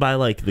stays by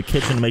like the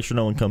kitchen to make sure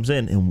no one comes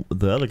in, and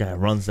the other guy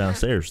runs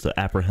downstairs to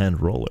apprehend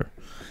Roller.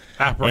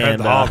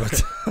 Apprehend And, the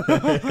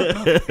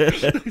Hobbit.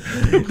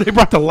 They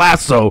brought the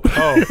lasso.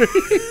 Oh,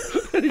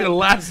 They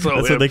lasso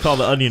That's him. what they call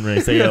the onion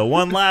rings. They go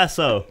one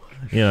lasso.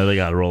 You know, they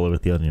got Roller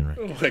with the onion ring.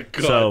 Oh my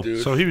God, So-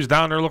 dude. so he was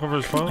down there looking for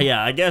his phone?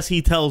 Yeah, I guess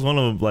he tells one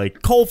of them,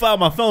 like, Cole found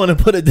my phone and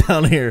put it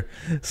down here.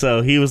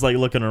 So he was, like,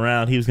 looking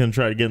around. He was going to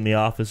try to get in the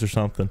office or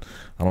something.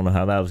 I don't know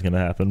how that was going to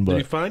happen, Did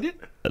he but find it?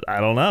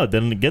 I don't know. It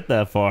didn't get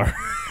that far.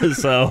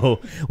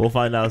 So we'll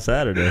find out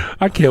Saturday.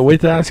 I can't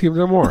wait to ask him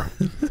no more.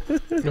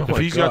 If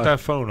he's got that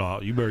phone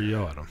out, you better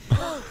yell at him.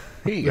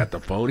 He ain't got the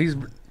phone. He's,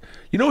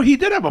 you know, he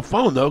did have a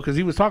phone though, because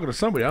he was talking to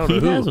somebody. I don't He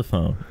know has who. a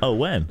phone. Oh,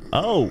 when?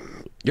 Oh,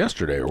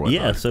 Yesterday or what?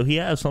 yeah, so he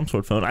has some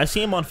sort of phone. I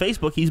see him on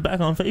Facebook. He's back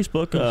on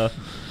Facebook,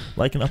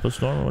 liking up a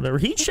storm or whatever.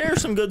 He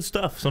shares some good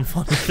stuff, some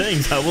fun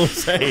things, I will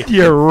say.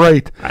 You're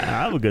right. I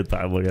have a good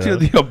time looking at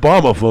The it.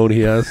 Obama phone he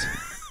has.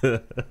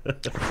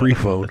 Free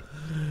phone.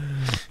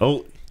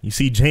 Oh, you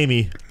see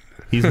Jamie.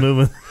 He's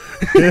moving.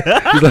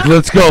 He's like,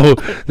 let's go.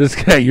 This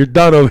guy, you're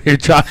done over here,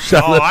 Josh. Oh,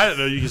 I didn't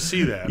know you could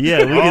see that. Yeah,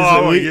 get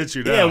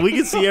you now. Yeah, we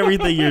can see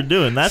everything you're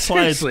doing. That's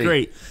Seriously. why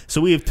it's great.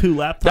 So we have 2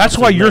 laptops. That's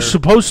why in you're there.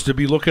 supposed to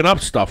be looking up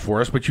stuff for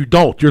us, but you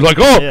don't. You're like,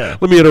 oh, Yeah.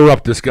 let me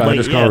interrupt this guy in Like,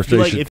 this yeah,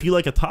 conversation. If you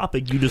like a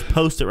topic, you just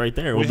post it right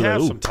there. We We'll be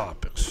have like, some ooh,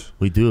 topics.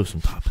 we do have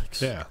some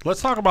topics. Yeah.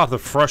 Let's talk about the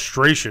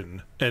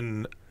frustration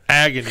and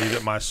agony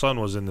that my son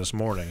was in this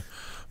morning.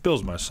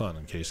 Bill's my son,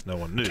 in case no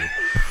one knew.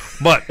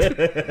 But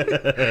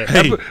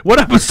hey, what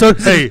episode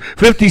is it?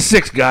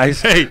 56,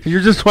 guys. Hey.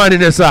 You're just finding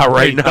this out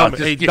right now.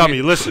 Dummy, Just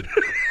dummy, listen.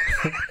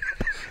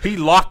 He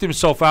locked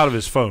himself out of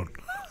his phone.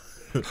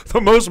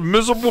 The most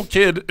miserable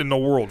kid in the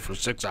world for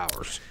 6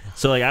 hours.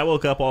 So like I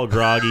woke up all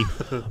groggy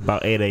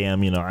about 8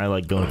 a.m. You know, I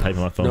like going to type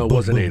on my phone. No, it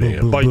wasn't 8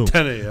 a.m. By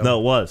 10 a.m. No,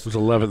 it was. It was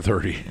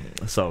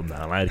 11:30. So no,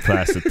 I had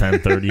class at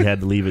 10:30. Had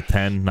to leave at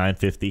 10,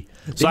 9:50.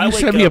 So Did I you wake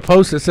send me a up-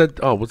 post that said,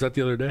 oh, was that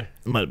the other day?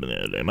 Might have been the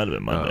other day. Might have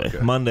been Monday. okay.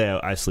 Monday,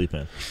 I sleep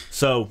in.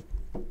 So,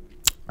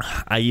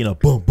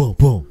 boom, boom,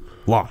 boom,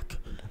 lock.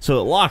 So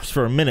it locks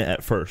for a minute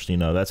at first. You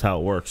know, that's how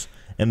it works.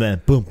 And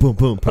then boom, boom,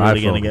 boom, put it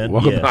again.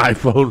 Welcome Yeah. to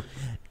iPhone.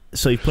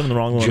 So you put in the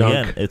wrong one Junk.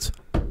 again. It's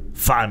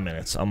 5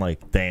 minutes. I'm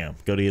like, damn.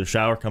 Go to get a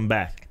shower, come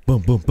back.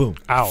 Boom, boom, boom.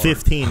 Hour.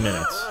 15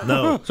 minutes.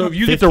 No. So if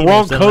you get the 15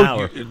 wrong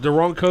minutes, an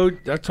hour. code,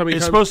 that's how many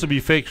It's times. supposed to be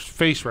fake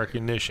face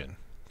recognition.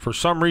 For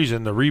some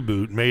reason, the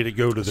reboot made it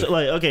go to the. So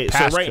like, okay, so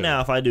passcode. right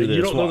now, if I do And this,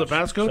 you don't know the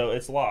watch. passcode? So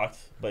it's locked,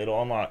 but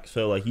it'll unlock.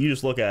 So like, you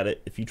just look at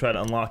it. If you try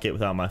to unlock it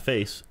without my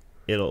face,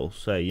 it'll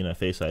say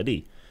Face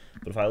ID.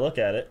 But if I look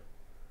at it,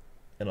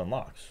 it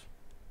unlocks.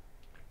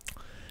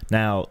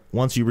 Now,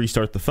 once you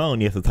restart the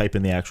phone, you have to type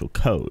in the actual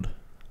code.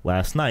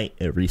 Last night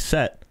it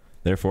reset,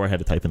 therefore I had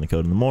to type in the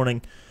code in the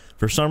morning.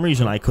 For some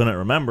reason, I couldn't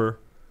remember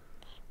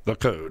the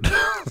code.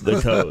 the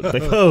code. The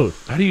code.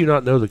 How do you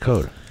not know the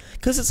code?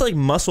 Because it's like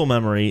muscle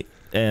memory,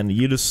 and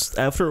you just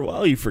after a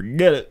while you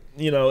forget it,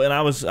 And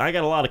I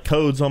got a lot of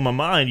codes on my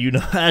mind,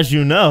 as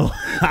you know.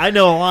 I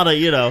know a lot of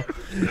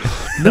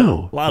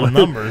No, a lot of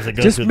numbers that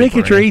go just through make the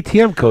it your brain.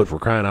 ATM code for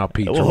crying out,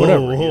 Pete, or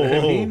whatever. You know what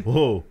I mean?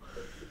 Whoa.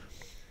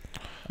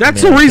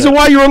 That's Man, the reason I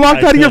why you were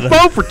locked I out of your could've-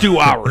 phone for 2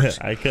 hours.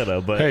 I could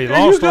have, but Hey, There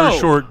long you story go.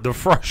 short, the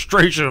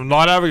frustration of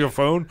not having a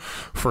phone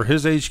for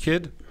his age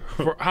kid.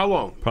 For how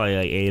long? probably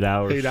like 8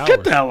 hours. 8 hours.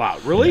 Get the hell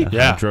out! Really?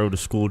 Yeah. I drove to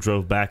school,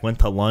 drove back, went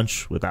to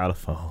lunch without a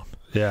phone.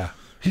 Yeah.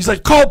 He's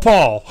like, call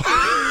Paul.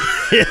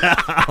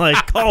 I'm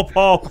like, call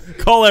Paul,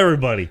 call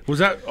everybody. Was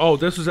that? Oh,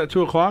 this was at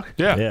 2 o'clock.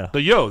 Yeah. Yeah.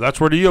 The yo. That's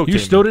where the yo came You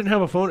still in. didn't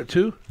have a phone at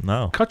 2?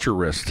 No, Cut your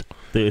wrist.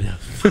 dude,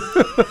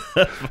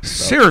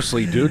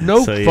 Seriously, dude.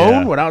 No So, phone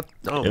yeah. without.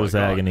 Oh it my was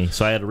God. agony.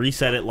 So I had to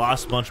reset it,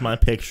 lost a bunch of my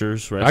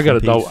pictures. Rest I got in a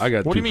double. peace. I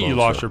got. What do you two mean you phones,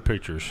 lost so. your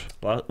pictures?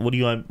 What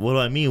do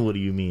I mean? What do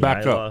you mean?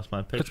 Back I up. lost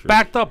my pictures. It's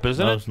backed up,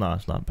 isn't No, it? it's not.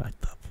 It's not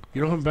backed up.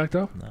 You don't have them backed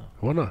up? No,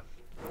 Why not?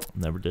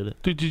 never did it.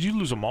 Dude, did you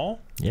lose them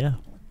all? Yeah.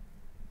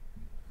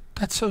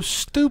 That's so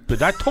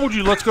stupid. I told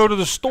you let's go to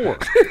the store.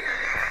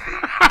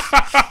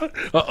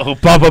 Uh-oh,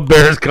 Papa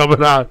Bear's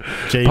coming out.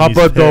 Jamie's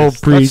Papa, don't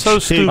pissed. preach. so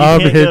stupid. You I'm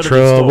can't go in to the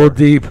trouble store.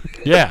 deep.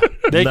 Yeah.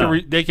 They No.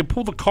 they can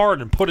pull the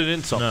card and put it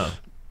in something. No,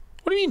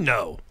 What do you mean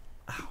no?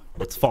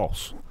 it's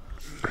false.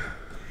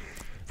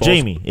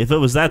 Jamie, if it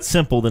was that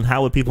simple, then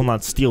how would people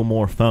not steal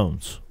more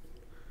phones?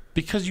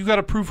 Because you got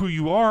to prove who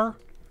you are.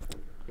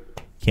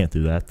 Can't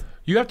do that.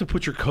 You have to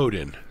put your code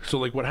in. So,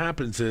 like, what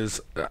happens is,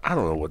 I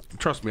don't know what.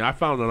 Trust me, I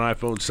found an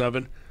iPhone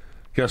 7.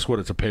 Guess what?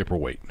 It's a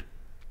paperweight.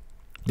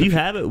 Do you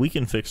have it? We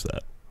can fix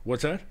that.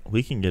 What's that?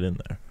 We can get in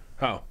there.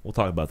 How? We'll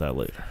talk about that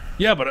later.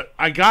 Yeah, but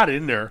I got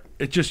in there.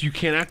 It just you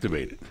can't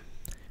activate it.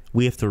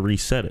 We have to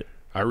reset it.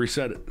 I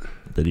reset it.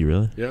 Did he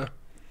really? Yeah.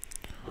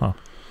 Huh.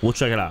 We'll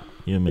check it out.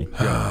 You and me.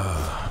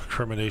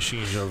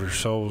 Incriminations of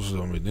yourselves.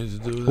 Don't we need to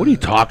do that? What are you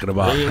talking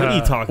about? What are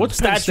you talking What's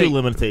about? Penn Statute State?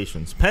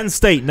 limitations. Penn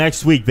State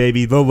next week,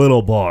 baby. The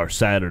Little Bar,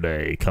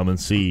 Saturday. Come and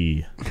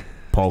see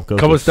Paul Kokas.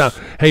 Come us down.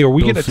 Hey, are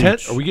we Bill getting a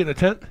tent? Seach. Are we getting a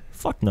tent?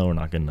 Fuck no, we're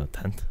not getting a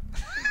tent.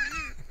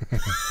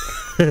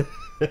 Do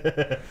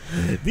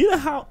you know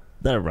how...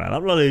 Never mind.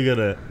 I'm not even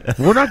going to...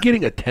 We're not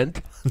getting a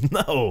tent?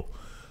 No.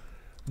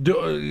 Go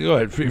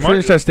ahead.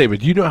 Finish that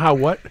statement. Do you know how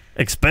what?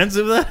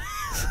 Expensive, that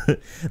is?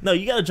 No,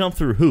 you got to jump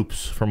through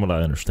hoops, from what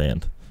I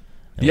understand.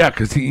 Yeah,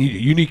 because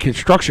you need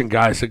construction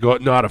guys that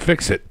know how to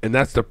fix it. And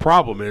that's the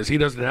problem is he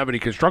doesn't have any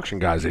construction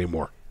guys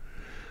anymore.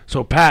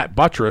 So Pat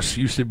Buttress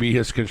used to be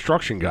his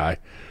construction guy,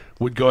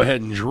 would go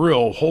ahead and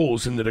drill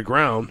holes into the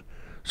ground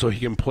so he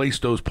can place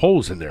those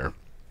poles in there.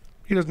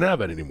 He doesn't have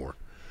that anymore.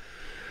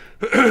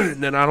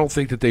 And then I don't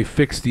think that they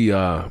fixed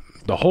the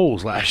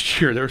holes last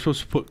year. They were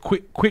supposed to put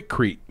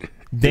quickcrete.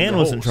 Dan the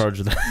was in holes. charge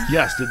of that.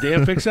 Yes, did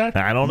Dan fix that?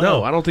 I don't know.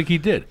 No, I don't think he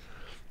did.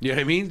 You know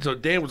what I mean? So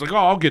Dan was like, "Oh,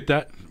 I'll get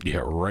that."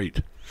 Yeah, right.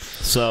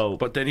 So,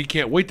 But then he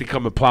can't wait to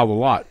come and plow the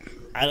lot.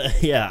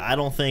 I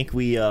don't think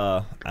we're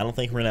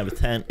gonna have a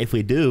tent. If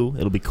we do,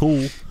 it'll be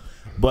cool.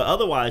 But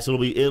otherwise,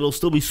 it'll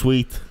still be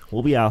sweet.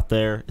 We'll be out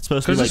there. It's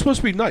supposed to Because be it's like supposed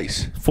to be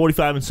nice.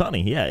 45 and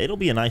sunny. Yeah, it'll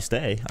be a nice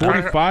day.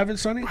 45 and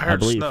sunny? I heard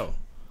believe. snow.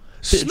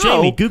 Snow?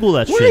 Jamie, Google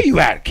that Where shit. are you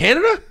at?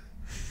 Canada?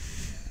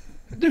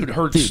 Dude,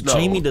 heard Dude, snow.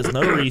 Jamie does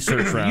no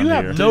research around You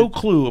have here. no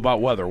clue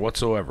about weather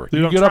whatsoever.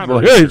 Dude, You I'm get up and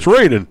trying like, to hey, it's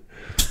raining.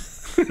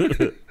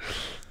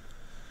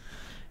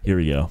 Here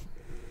we go.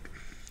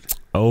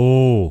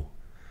 Oh,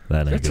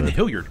 that ain't That's in good.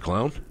 Hilliard,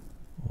 clown.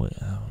 Wait,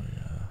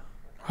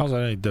 How's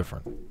that any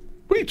different?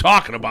 What are you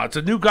talking about? It's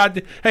a new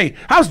goddamn... Hey,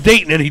 how's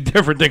Dayton any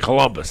different than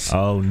Columbus?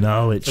 oh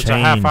no, it It's changed. a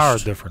half-hour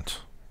difference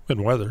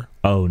in weather.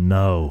 Oh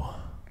no,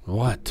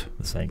 What?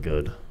 this ain't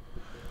good.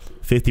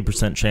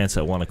 50% chance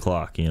at 1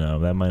 o'clock. You know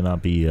that might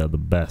not be the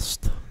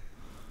best.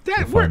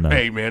 find out.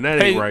 Hey, man,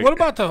 that ain't Hey, right. what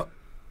about the...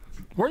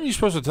 Weren't you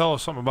supposed to tell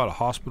us something about a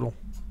hospital?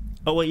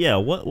 Oh wait, yeah.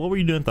 What were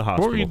you doing at the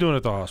hospital? What were you doing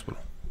at the hospital?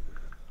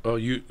 Oh,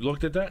 you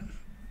looked at that?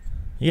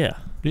 Yeah.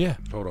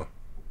 Hold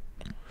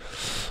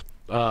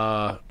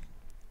on.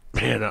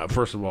 Man,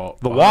 first of all...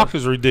 The walk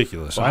is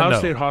ridiculous. I Ohio know.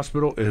 State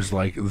Hospital is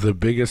like the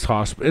biggest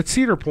hospital. It's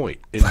Cedar Point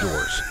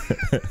indoors.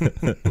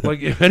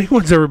 Like, if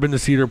anyone's ever been to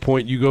Cedar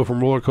Point, you go from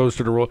roller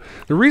coaster to roller.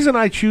 The reason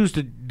I choose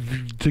to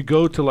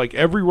go to like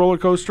every roller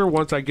coaster,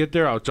 once I get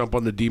there, I'll jump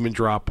on the Demon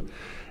Drop,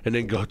 and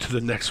then go to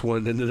the next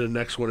one, and then the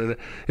next one, and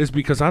is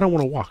because I don't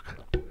want to walk.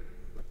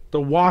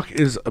 The walk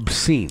is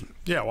obscene.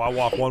 Yeah, well, I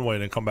walk one way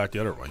and then come back the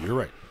other way. You're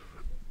right.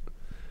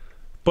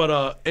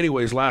 But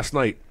anyways, last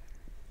night.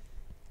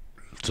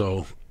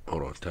 So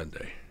hold on,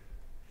 10-day.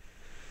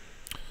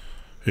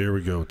 Here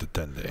we go with the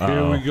 10-day.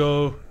 Here we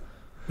go.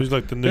 It's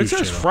like the It news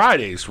says channel.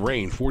 Fridays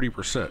rain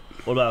 40%.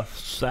 What about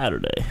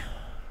Saturday?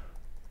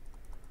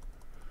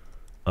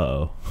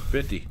 Uh-oh.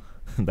 50.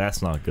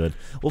 That's not good.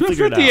 We'll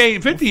figure it out. 58,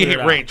 We'll 58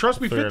 figure it rain. out.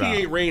 Trust me, Figure it out.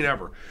 58 rain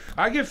ever.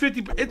 I get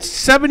 50. It's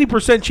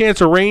 70%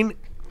 chance of rain.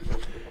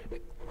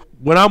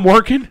 When I'm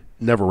working,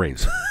 never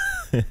rains.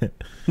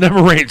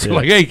 Never rains. Yeah.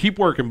 Like, hey, keep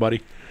working,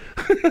 buddy.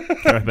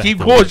 Right back Keep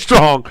to going work.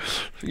 strong.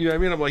 You know what I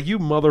mean? I'm like, you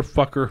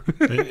motherfucker.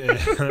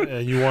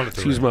 And you want it to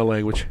Excuse rain. my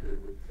language.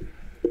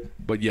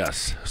 But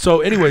yes.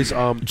 So, anyways,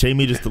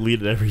 Jamie just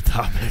deleted every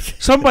topic.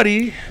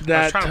 somebody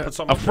that trying to put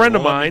something a friend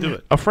up of there. Won't let me do mine,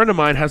 it. a friend of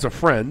mine has a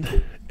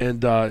friend,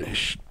 and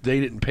they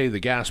didn't pay the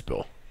gas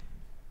bill.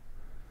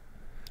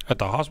 At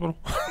the hospital?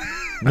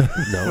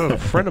 No, a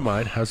friend of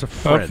mine has a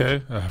friend.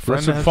 Okay. A friend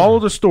Listen, has follow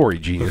a- the story, a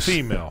genius.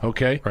 female.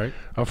 Okay. Right?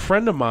 A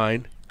friend of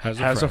mine Has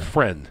has a a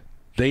friend.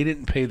 They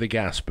didn't pay the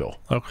gas bill.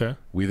 Okay.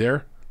 We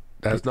there?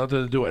 That has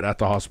nothing to do with it at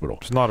the hospital.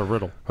 It's not a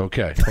riddle.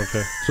 Okay.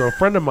 Okay. So a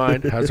friend of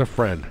mine has a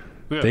friend.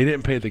 Yeah. They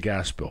didn't pay the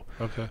gas bill.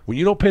 Okay. When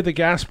you don't pay the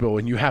gas bill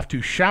and you have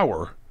to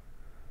shower,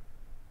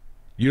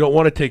 you don't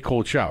want to take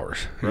cold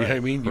showers. You know what I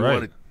mean? You Right.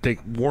 want to take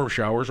warm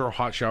showers or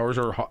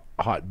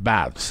hot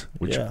baths,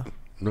 which Yeah.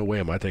 no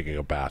way am I taking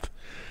a bath.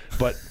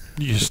 But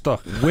You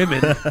stuck.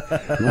 women,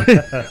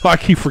 I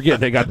keep forgetting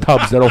they got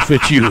tubs that'll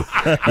fit you. You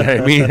know what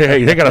I mean?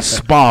 Hey, they got a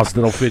spas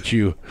that'll fit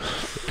you.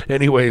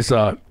 Anyways,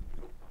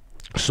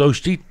 so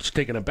she's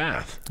taking a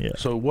bath. Yeah.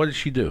 So what did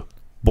she do?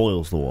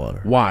 Boils the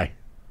water Why?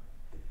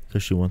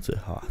 because she wants it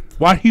hot.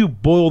 Why do you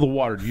boil the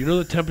water? Do you know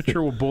the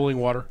temperature with boiling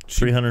water?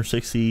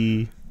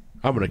 360,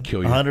 I'm gonna kill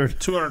you. 100,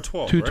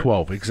 212.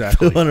 212,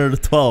 exactly.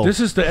 212. This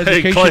is the Hey,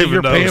 education Clavin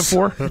you're paying knows.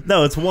 for.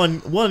 No, it's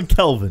one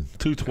Kelvin.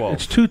 212.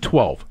 It's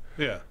 212.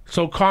 Yeah.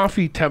 So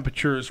coffee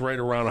temperature is right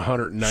around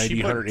 190, She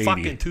put 180.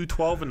 fucking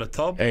 212 in the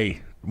tub?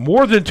 Hey,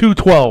 more than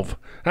 212.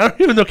 I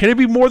don't even know. Can it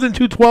be more than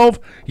 212?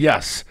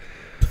 Yes.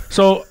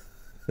 So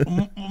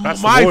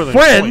That's my more than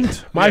friend,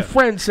 point. my Yeah.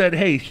 friend said,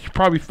 "Hey, she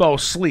probably fell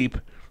asleep,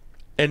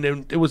 and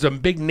then it was a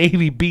big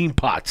navy bean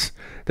pots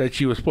that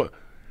she was put.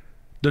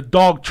 The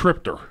dog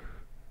tripped her,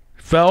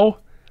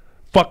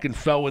 fucking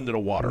fell into the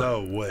water.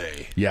 No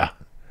way. Yeah,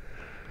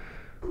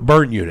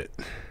 burn unit.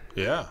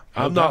 Yeah.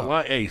 I'm not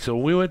lying. Hey, so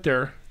we went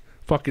there,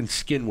 fucking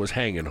skin was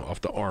hanging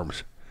off the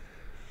arms.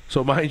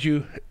 So mind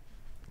you,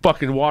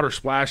 fucking water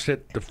splashed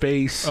at the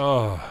face.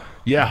 Oh.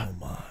 Yeah.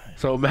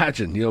 So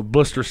imagine,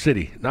 Blister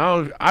City.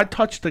 Now I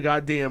touched the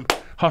goddamn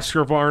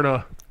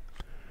Husqvarna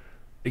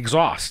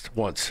exhaust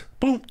once.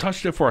 Boom,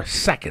 touched it for a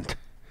second.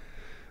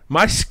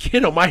 My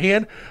skin on my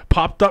hand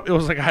popped up. It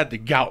was like I had the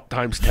gout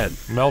times 10.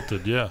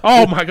 Melted, yeah.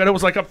 Oh my God, it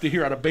was like up to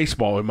here on a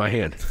baseball in my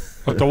hand.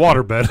 Like the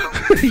waterbed.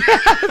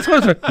 So I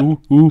was like,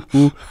 ooh, ooh, ooh.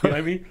 You know what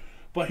I mean?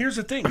 But here's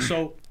the thing.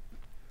 So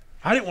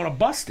I didn't want to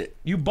bust it.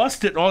 You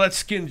bust it and all that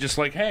skin just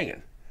like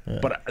hanging. Yeah.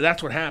 But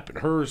that's what happened.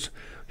 Hers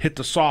hit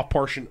the soft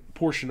portion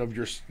of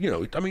your,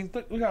 I mean,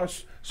 look how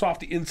soft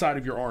the inside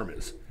of your arm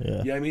is.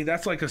 Yeah. I mean,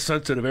 that's like a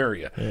sensitive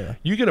area. Yeah.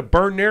 You get a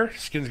burn there,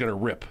 skin's going to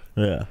rip.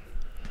 Yeah.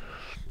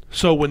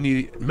 So when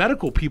the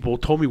medical people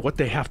told me what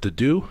they have to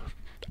do,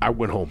 I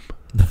went home.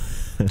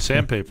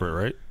 Sandpaper,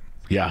 right?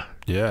 Yeah.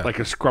 Yeah. Like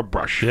a scrub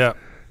brush. Yeah.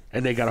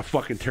 And they got to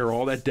fucking tear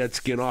all that dead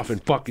skin off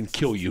and fucking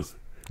kill you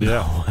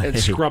Yeah. and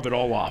scrub it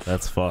all off.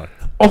 That's fucked.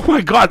 Oh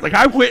my God. Like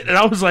I went and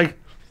I was like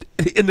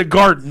in the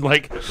garden,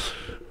 like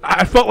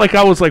I felt like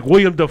I was like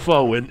William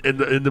Dafoe in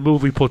the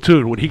movie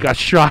Platoon when he got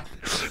shot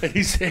and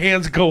his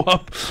hands go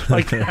up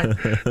like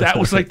that. That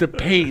was like the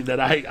pain that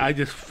I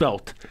just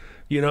felt.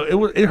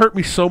 It hurt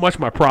me so much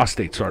my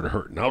prostate started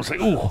hurting. I was like,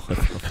 ooh.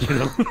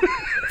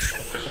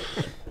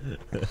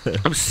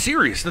 I'm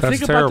serious. The That's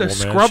thing terrible, about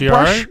the man. scrub She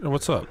brush. all right?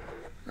 What's up?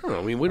 I don't know.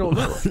 I mean, we don't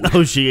know.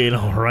 No, she ain't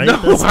all right.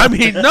 No, I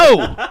mean,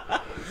 no.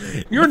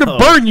 You're in the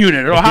burn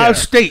unit at Ohio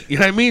State. You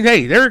know what I mean?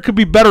 Hey, there could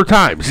be better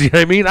times. You know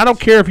what I mean? I don't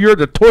care if you're at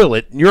the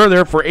toilet and you're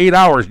there for 8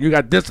 hours and you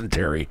got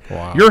dysentery.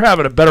 Wow. You're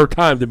having a better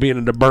time than being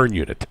in the burn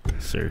unit.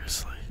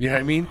 Seriously. You know what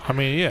I mean? I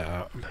mean,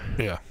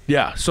 yeah.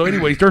 Yeah. So,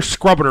 anyways, they're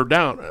scrubbing her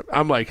down.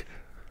 I'm like,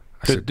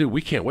 I said, dude,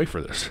 we can't wait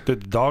for this.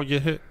 Did the dog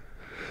get hit?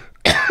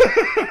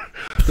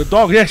 The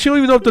dog, yeah, she don't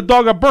even know if the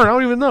dog got burned. I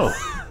don't even know.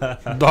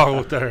 The dog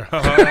was there.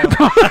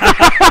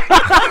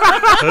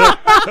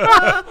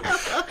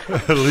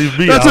 Leave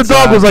me That's outside. the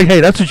dog was like,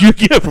 hey, that's what you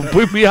get for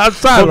putting me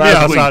outside Put me last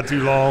outside week.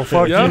 too long.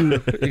 Fuck Yeah,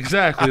 you.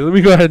 exactly. Let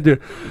me go ahead and do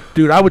it.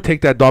 Dude, I would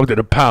take that dog to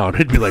the pound.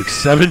 It'd be like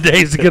 7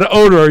 days to get an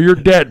odor or you're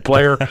dead,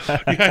 player. You know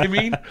what I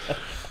mean?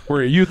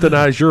 We're going to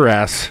euthanize your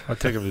ass. I'll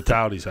take him to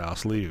Towdy's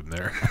house. Leave him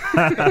there.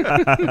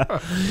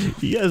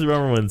 You guys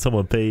remember when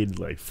someone paid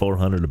like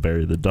 $400 to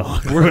bury the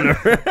dog?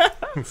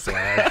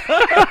 Sad.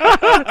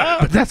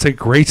 But that's a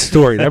great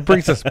story. That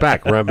brings us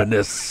back.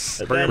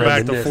 Reminisce. Bring him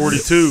back to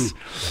 42.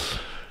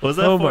 Was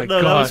that Oh my no,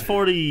 that God. was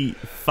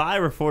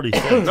 45 or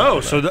 46.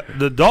 No, so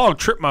the dog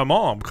tripped my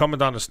mom coming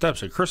down the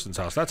steps at Kristen's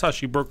house. That's how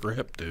she broke her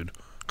hip, dude.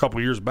 A couple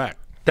years back.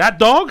 That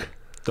dog?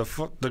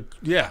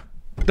 Yeah.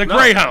 The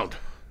Greyhound.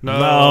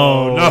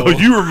 No,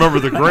 you remember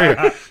the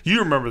gray. You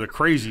remember the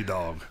crazy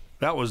dog.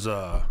 That was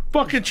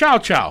Fucking Chow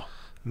Chow.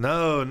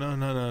 no.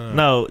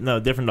 No,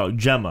 different dog.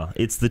 Gemma.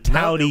 It's the No,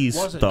 Towdy's it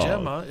wasn't dog.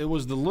 Gemma. It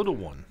was the little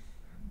one.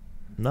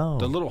 No.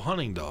 The little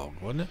hunting dog,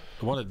 wasn't it?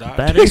 The one that died.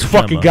 That These is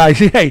fucking Gemma. guys.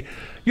 Hey,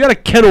 you got a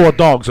kennel of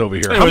dogs over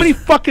here. How Anyways. many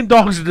fucking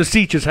dogs did the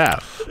Seaches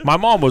have? My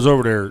mom was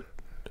over there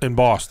in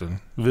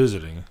Boston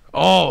visiting.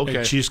 Oh, okay.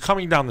 And she's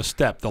coming down the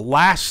step. The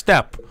last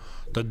step,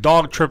 the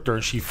dog tripped her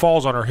and she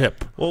falls on her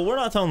hip. Well, we're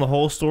not telling the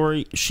whole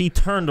story. She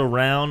turned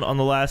around on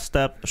the last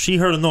step. She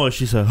heard a noise.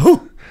 She said,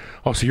 "Whoo!"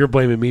 Oh, so you're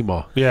blaming me,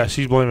 Ma. Yeah,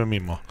 she's blaming me,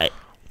 Ma.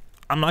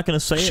 I'm not going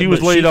to say She it, was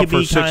but laid she up could for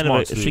be 6 kind of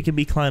months, She dude. can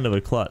be kind of a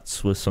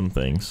klutz with some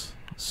things.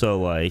 So,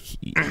 like,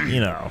 you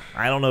know,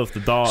 I don't know if the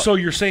dog. So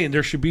you're saying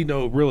there should be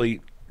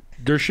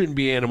there shouldn't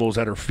be animals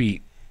at her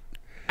feet.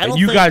 I And don't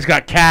you think- guys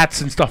got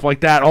cats and stuff like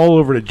that all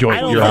over the joint I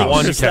in don't your think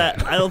house. it's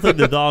that. I don't think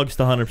the dog's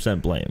the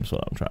 100% blame. Is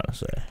what I'm trying to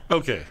say.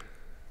 Okay.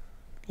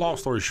 Long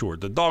story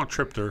short, the dog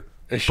tripped her.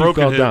 And she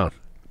fell down.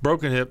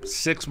 Broken hip,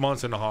 6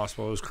 months in the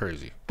hospital. It was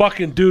crazy.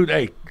 Fucking dude,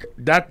 hey,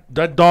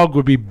 that dog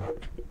would be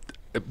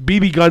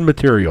BB gun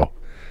material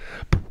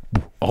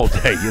all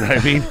day. You know what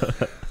I mean?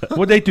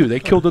 What'd they do? They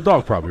killed the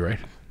dog, probably, right?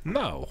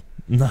 No.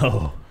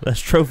 No, that's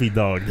trophy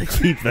dog. They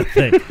keep that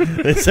thing.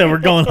 They said we're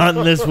going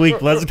hunting this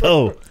week. Let's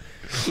go.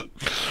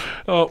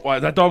 Oh, why?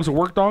 That dog's a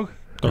work dog?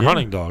 They're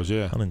hunting dogs,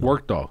 yeah.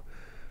 Work dog.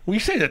 When you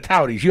say the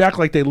Towdies, you act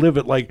like they live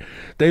at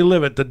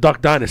the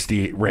Duck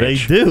Dynasty They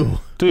ranch. do.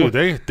 Dude,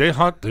 they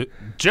hunt.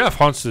 Jeff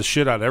hunts the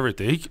shit out of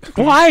everything.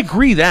 Well, I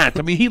agree that.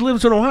 I mean, he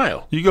lives in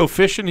Ohio. You go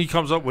fishing, he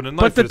comes up with a knife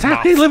But the in his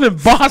mouth. they live in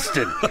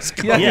Boston.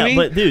 You know what Yeah, I mean?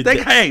 but dude,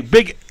 hey,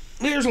 big.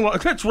 Here's a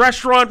lot. That's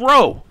Restaurant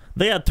Row.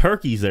 They have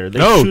turkeys there. They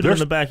No, shoot them in there's-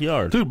 the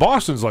backyard. Dude,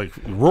 Boston's like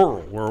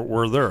rural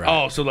where they're at.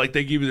 Oh, so like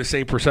they give you the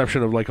same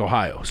perception of like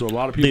Ohio. So a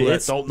lot of people Dude, that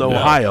it's- don't know no.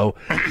 Ohio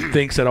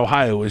thinks that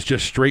Ohio is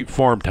just straight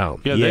farm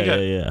town. yeah, yeah, they got,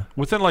 yeah.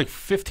 within like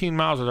 15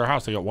 miles of their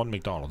house, they got one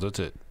McDonald's. That's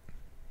it.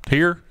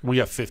 Here, we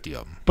have 50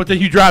 of them. But then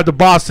you drive to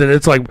Boston,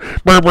 it's like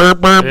burp,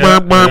 burp, burp, Yeah,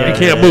 burp, burp. yeah, You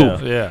can't yeah.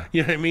 move. Yeah.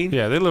 You know what I mean?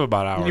 Yeah, they live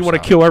about an hour. You want to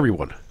south. kill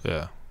everyone.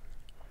 Yeah.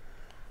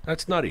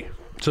 That's nutty.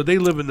 So they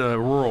live in the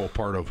rural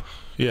part of.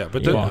 Yeah,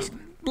 but Yeah. Boston.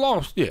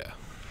 Yeah.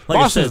 Like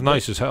I Boston's said,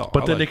 nice as hell.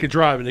 But I then like they could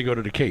drive and they go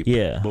to the Cape.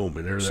 Yeah. Boom,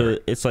 and they're So there.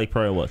 it's like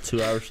probably what,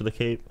 2 hours to the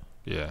Cape?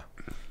 Yeah.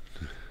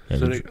 Yeah, So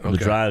the, they- the okay.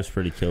 drive's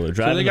pretty killer.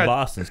 Driving they to got-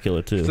 Boston's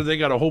killer too. So they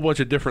got a whole bunch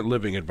of different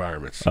living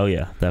environments. Oh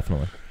yeah,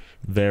 definitely.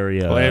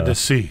 Very Land to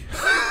sea.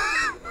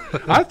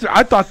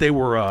 I thought they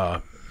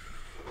were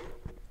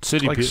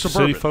City, like city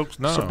suburban. folks?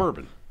 No.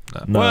 Suburban.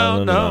 no,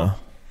 well, no.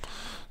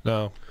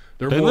 No.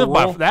 They're They more live by.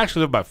 rural. They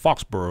actually live by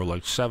Foxborough,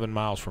 like 7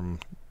 miles from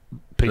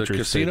Patriot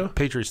casino?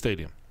 Patriot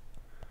Stadium.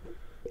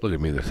 Look at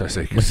me. I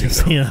say casino.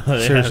 Casino,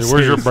 yeah, Seriously,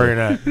 where's your seriously. brain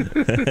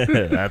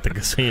at? At the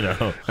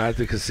casino. At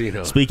the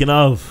casino. Speaking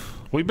of,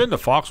 We've been to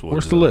Foxwoods.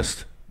 Where's the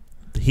list?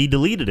 he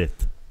deleted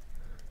it.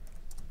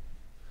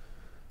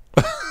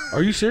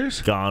 Are you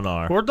serious? Gone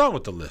are. We're done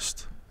with the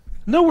list.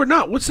 No, we're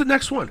not. What's the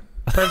next one?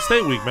 Penn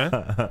State week, man.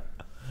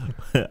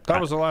 That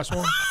was the last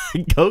one.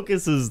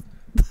 Cocos is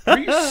Are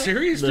you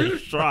serious, the dude?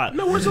 shot.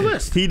 No, where's the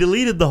list? He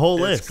deleted the whole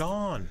It's list.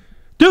 gone.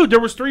 Dude, there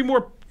was 3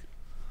 more.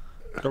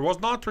 There was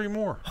not 3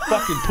 more.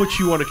 Fucking put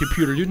you on a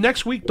computer, dude.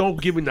 Next week, don't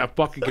give him that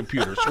fucking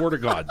computer. Swear to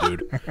God,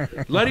 dude.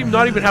 Let him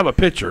not even have a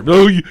picture.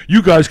 No,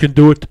 you guys can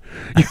do it.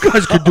 You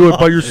guys can do it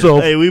by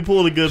yourself. Hey, we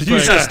pulled a good You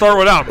prank. should start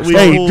without me. We-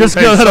 Hey, just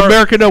let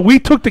America know we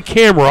took the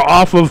camera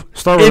off of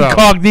Start with that.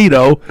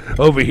 incognito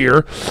over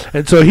here,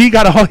 and so he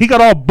got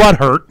all butt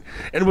hurt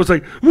and was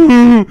like,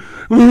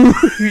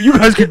 "You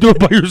guys can do it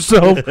by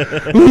yourself."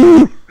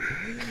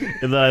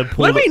 And then I pulled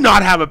Let me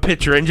not have a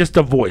picture and just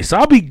a voice.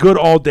 I'll be good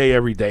all day,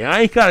 every day.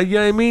 I ain't got, you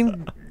know what I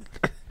mean?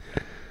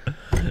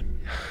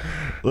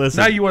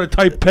 Listen, Now you want to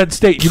type Penn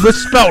State. You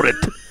misspelled it.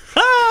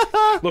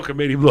 Look, I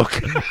made him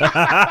look.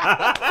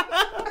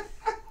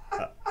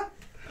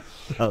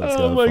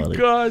 Oh my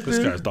God! This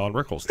dude. guy's Don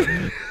Rickles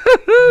today.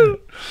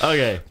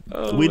 Okay,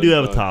 Oh we my do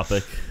have a God.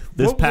 topic.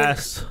 This What was it?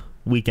 past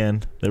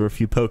weekend, there were a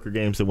few poker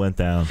games that went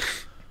down.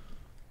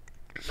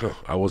 Oh,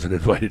 I wasn't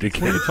invited What are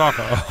again. you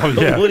talking about? Oh,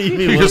 yeah. What do you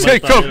mean? He What goes, am I hey,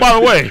 talking Coach, by the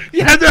way.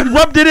 Yeah, they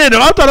rubbed it in.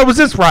 I thought it was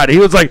this Friday. He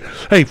was like,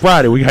 "Hey,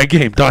 Friday, we got a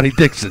game, Donnie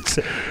Dixon's."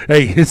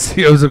 Hey, it's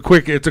a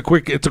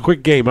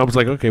quick game. I was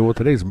like, "Okay, well,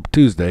 today's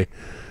Tuesday."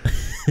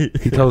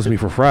 He tells me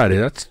for Friday.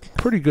 That's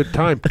pretty good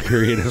time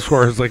period as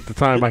far as like the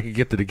time I can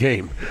get to the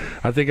game.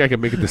 I think I can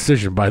make a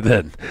decision by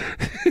then.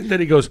 And then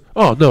he goes,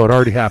 "Oh no, it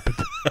already happened."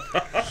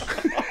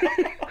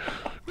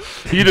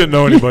 He didn't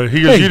know anybody.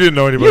 He goes, Hey, you didn't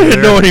know anybody. You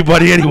didn't there. know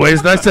anybody anyways.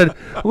 And I said,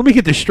 let me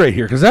get this straight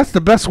here, because that's the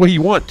best way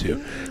you want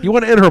to. You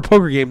want to enter a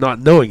poker game not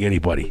knowing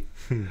anybody.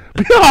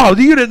 No,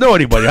 you didn't know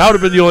anybody. I would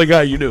have been the only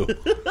guy you knew.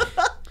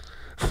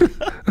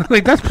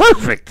 Like, that's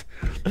perfect.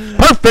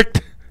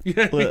 Perfect. You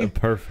know what I mean?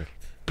 Perfect.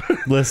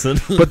 Listen,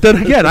 But then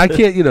again, I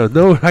can't,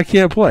 no, I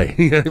can't play.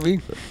 You know what I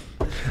mean?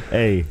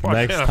 hey, Why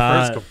next can't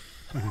I time. frisk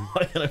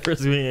Why can't I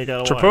frisk him? I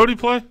gotta watch. Tripodi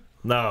play?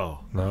 No,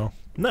 No.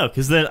 no,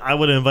 because then I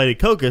would have invited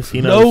Cocos.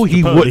 He knows No,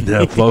 he Tripodi. wouldn't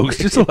have, folks.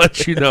 Just to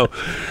let you know.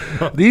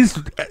 These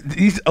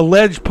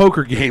alleged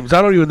poker games,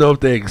 I don't even know if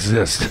they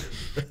exist.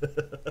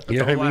 You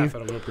know Don't what I mean? laugh.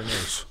 It'll go up your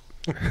nose.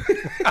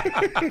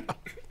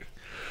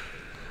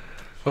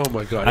 Oh,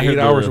 my God. I heard 8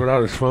 hours the-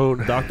 without his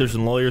phone. Doctors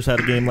and lawyers had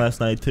a game last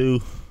night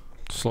too.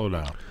 Slow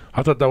down.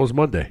 I thought that was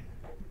Monday.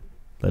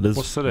 That is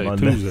What's today?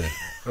 Monday. Tuesday.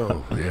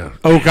 Oh, yeah.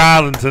 Oak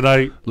Island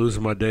tonight.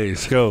 Losing my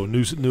days. Go.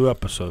 New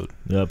episode.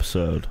 The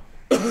episode.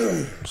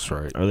 That's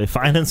right. Are they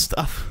finding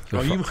stuff?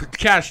 Oh, you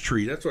cash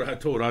tree. That's what I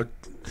told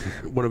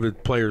one of the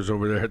players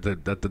over there at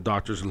the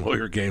doctors and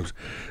lawyer games.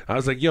 I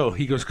was like, "Yo,"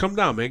 he goes, "Come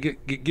down, man.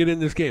 Get in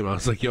this game." I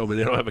was like, "Yo, man,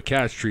 they don't have a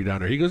cash tree down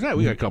there." He goes, "Yeah,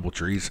 we got a couple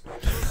trees."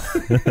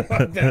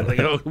 Like,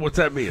 oh, what's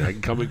that mean? I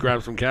can come and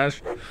grab some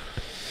cash?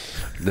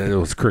 Then it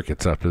was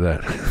crickets after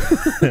that.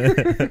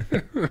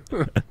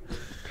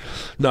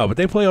 No, but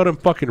they play all them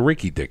fucking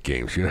rinky dick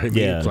games. You know what I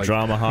mean? Yeah, It's like,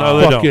 drama hall. No,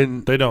 they Fucking-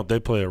 don't. They don't. They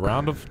play a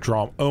round of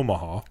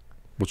Omaha,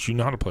 which you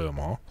know how to play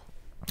Omaha.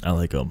 I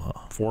like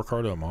Omaha.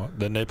 4-card Omaha.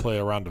 Then they play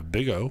a round of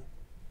Big O.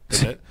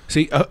 Then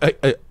See,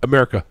 America.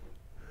 America.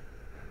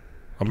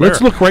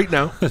 Let's look right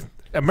now.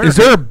 America. Is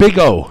there a Big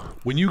O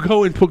when you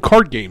go and put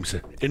card games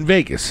in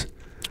Vegas? Is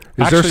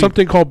there Actually-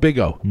 something called Big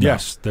O?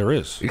 Yes, there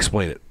is.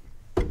 Explain it.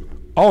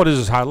 All it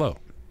is high-low.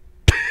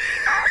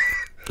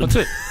 That's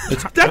it.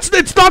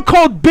 It's not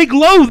called Big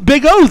O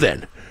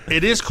then.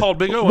 It is called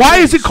Big O. Why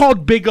is it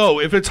called Big O?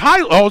 If it's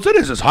high, all it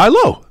is high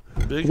low.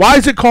 Big- Why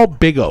is it called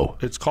Big O?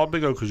 It's called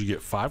Big O because you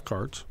get 5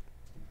 cards,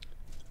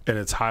 and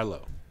it's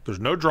high-low. There's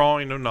no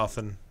drawing, no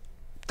nothing.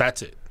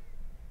 That's it.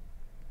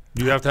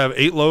 You have to have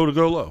 8 low to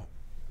go low.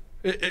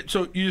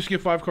 So you just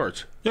get 5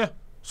 cards. Yeah.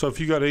 So if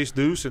you got ace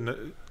deuce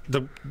and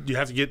you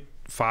have to get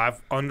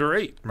 5 under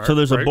 8. So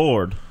there's a right?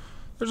 board.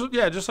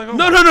 Yeah, just like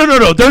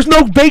No. There's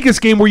no Vegas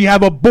game where you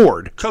have a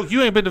board. Coke,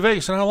 you ain't been to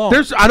Vegas in how long?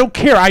 I don't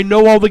care. I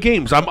know all the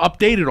games. I'm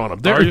updated on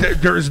them. Are you?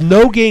 There is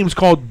no games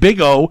called Big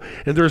O,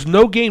 and there's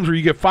no games where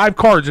you get 5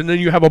 cards and then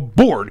you have a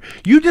board.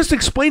 You just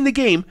explain the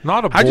game.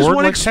 Not a board. I just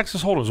want Like to.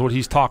 Texas Hold'em is what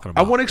he's talking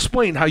I about. want to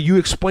explain how you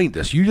explained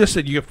this. You just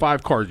said you get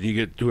 5 cards and you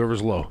get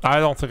whoever's low.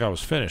 I don't think I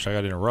was finished. I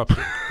got interrupted.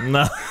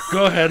 No,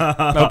 Go ahead.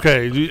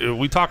 Okay,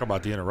 we talk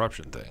about the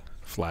interruption thing.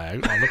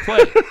 Flag on the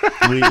play.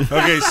 we,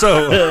 Okay,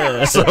 so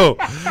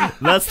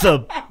that's the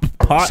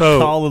pot So-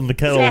 calling the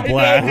kettle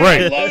black.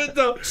 Right. I love it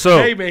though. So-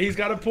 hey man, he's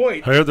got a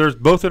point. there's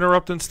both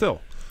interrupting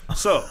still.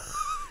 So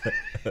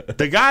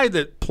the guy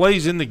that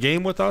plays in the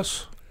game with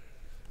us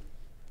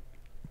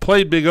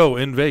played Big O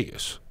in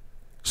Vegas.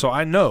 So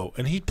I know,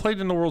 and he played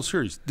in the World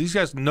Series. These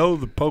guys know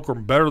the poker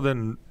better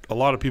than a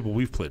lot of people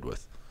we've played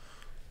with.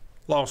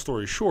 Long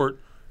story short,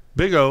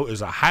 Big O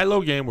is a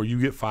high-low game where you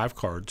get 5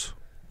 cards.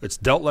 It's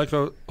dealt like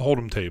a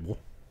hold'em table,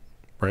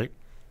 right?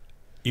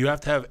 You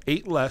have to have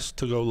 8 less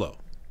to go low.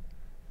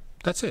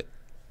 That's it.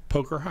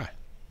 Poker high.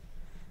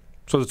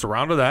 So it's a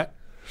round of that.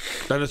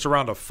 Then it's a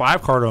round of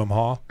 5-card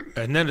Omaha,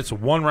 and then it's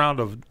 1 round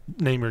of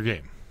name your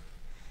game.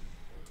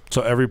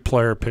 So every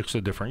player picks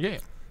a different game.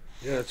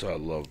 Yeah, that's what I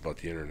love about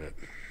the internet.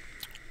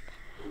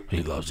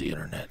 He loves the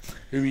internet.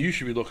 I mean, you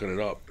should be looking it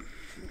up.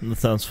 That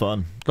sounds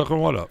fun. Looking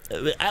what up?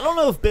 I don't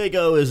know if Big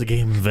O is a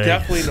game in Vegas.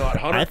 Definitely not.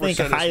 100% I think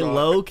it's not.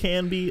 high-low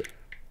can be,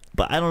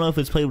 but I don't know if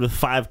it's played with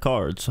 5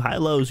 cards.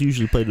 High-low is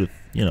usually played with,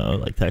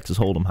 like Texas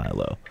Hold'em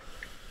high-low.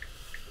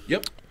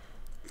 Yep.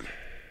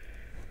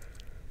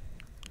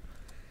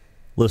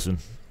 Listen,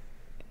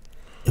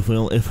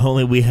 if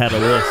only we had a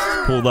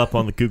list pulled up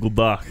on the Google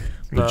Doc.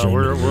 No,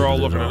 we're all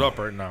looking it up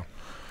right now.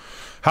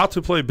 How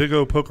to play Big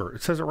O poker.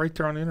 It says it right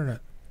there on the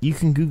internet. You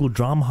can Google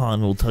Dramaha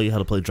and it'll tell you how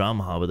to play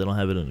Dramaha, but they don't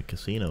have it in a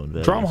casino in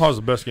Vegas. Dramaha is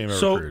the best game ever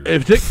So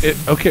created.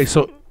 okay,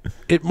 so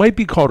it might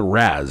be called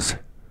Raz.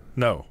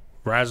 No,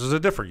 Raz is a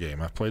different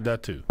game. I've played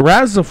that too.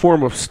 Raz is a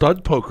form of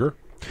stud poker.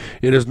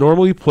 It is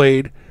normally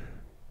played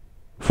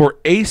for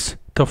ace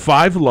to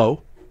 5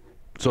 low,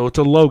 so it's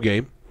a low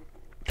game.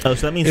 Oh,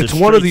 so that means It's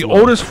one of the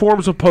oldest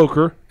forms of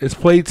poker. It's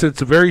played since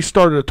the very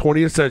start of the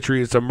 20th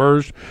century. It's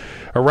emerged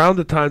around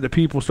the time that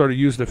people started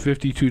using a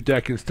 52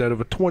 deck instead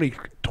of a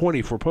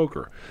 20 for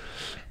poker.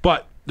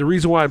 But the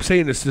reason why I'm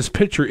saying this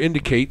picture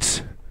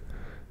indicates,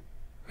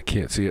 I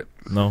can't see it.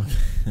 No.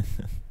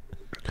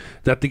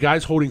 That the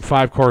guy's holding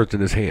 5 cards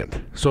in his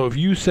hand. So if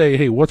you say,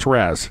 hey, what's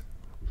Raz?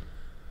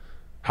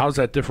 How's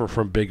that different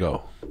from Big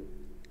O?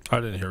 I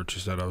didn't hear what you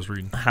said. I was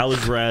reading. How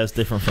is Raz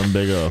different from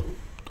Big O?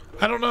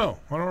 I don't know.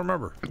 I don't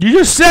remember. You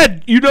just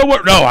said you know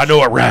what? No, I know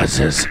what Raz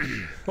is.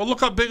 Well,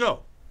 look up Big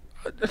O.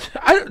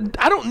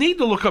 I don't need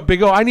to look up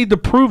Big O. I need to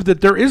prove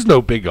that there is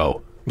no Big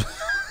O.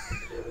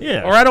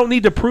 Yeah. Or I don't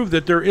need to prove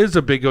that there is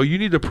a Big O. You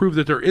need to prove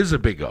that there is a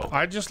Big O.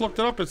 I just looked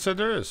it up. It said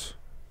there is.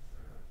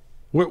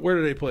 Where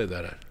do they play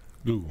that at?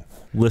 Google.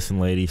 Listen,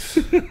 ladies.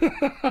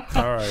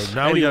 All right.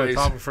 Now we got a Anyways.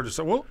 topic for this.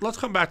 Well, let's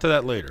come back to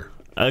that later.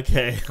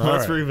 Okay,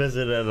 let's right.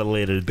 revisit it at a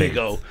later date. Big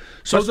O.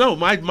 So no,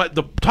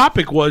 the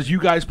topic was you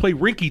guys play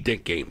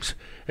rinky-dink games.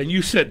 And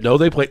you said, no,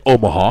 they play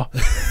Omaha.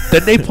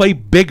 Then they play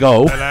Big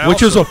O,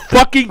 which is a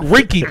fucking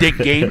rinky-dink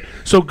game.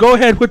 So go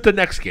ahead with the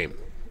next game.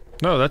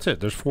 No, that's it.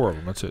 There's 4 of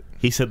them. That's it.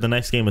 He said the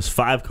next game is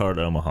 5-card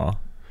Omaha.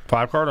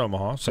 5-card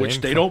Omaha. Same. Which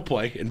they don't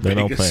play in Vegas. They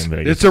don't play in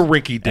Vegas. It's a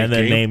rinky-dink game. And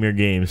then name your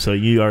game. So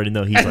you already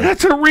know he's And like...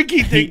 that's a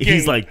rinky-dink game.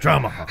 He's like,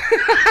 drama.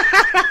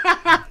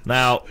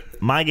 Now,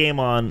 my game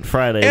on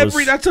Friday was...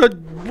 That's a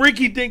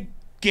rinky-dink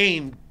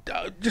game.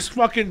 Just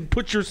fucking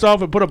put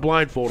yourself and put a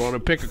blindfold on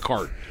and pick a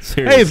card.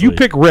 Seriously. Hey, if you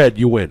pick red,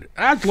 you win.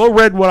 That's low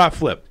red what I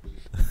flip.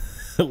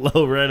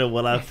 Low red and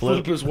what I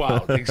flip. Flip is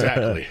wild.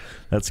 Exactly.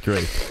 That's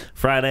great.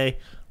 Friday,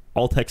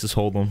 all Texas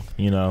Hold'em,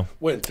 you know.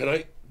 When?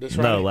 Tonight? This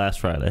Friday? No, last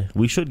Friday.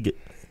 We should get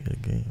a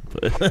game,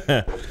 but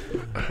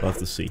we'll have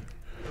to see.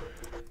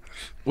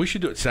 We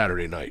should do it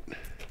Saturday night.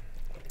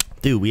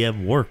 Dude, we have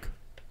work.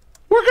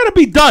 We're going to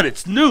be done.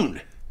 It's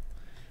noon.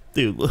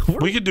 Dude,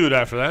 We could do it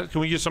after that.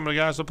 Can we get some of the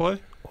guys to play?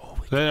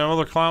 Then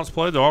other clowns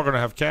play. They're all going to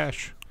have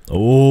cash.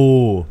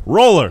 oh,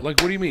 roller.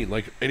 Like, what do you mean?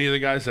 Like, any of the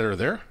guys that are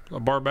there? The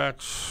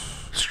barbacks.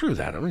 Screw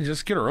that. I mean,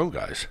 just get our own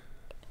guys.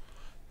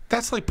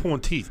 That's like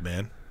pulling teeth,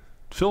 man.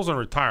 Phil's in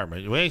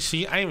retirement. I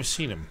haven't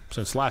seen him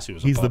since last he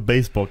was a He's the pup.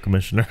 baseball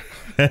commissioner.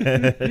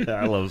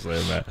 I love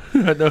saying that.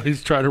 I know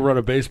he's trying to run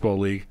a baseball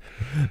league.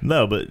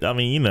 No, but, I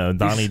mean, you know,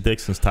 Donnie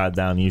Dixon's tied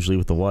down usually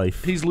with the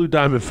wife. He's Lou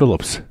Diamond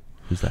Phillips.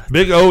 Who's that?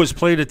 Big O is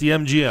played at the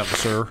MGM,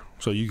 sir.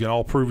 So you can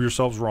all prove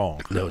yourselves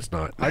wrong. No, it's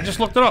not. I just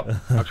looked it up.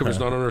 How come it's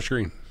not on our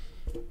screen?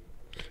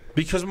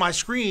 Because my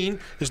screen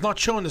is not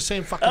showing the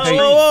same fucking Oh, screen.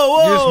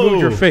 whoa. You just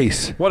moved your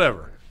face.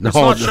 Whatever. No, It's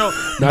not no.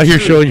 showing. Now you're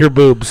showing your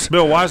boobs.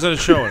 Bill, why isn't it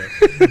showing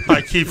it?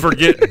 I keep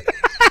forgetting.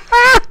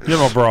 Give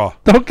him a bra.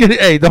 Don't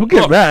get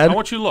Look, mad. I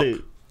want you to look.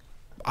 Dude,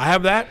 I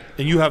have that,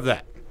 and you have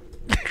that.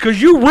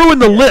 Because you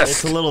ruined the it's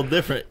list. a little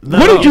different.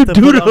 What did you have to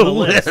do put to it on the the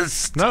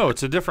list? No,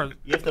 it's a different.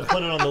 You have to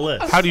put it on the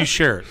list. How do you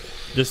share it?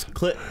 Just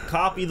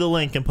copy the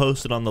link and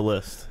post it on the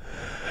list.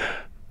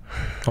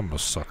 I'm gonna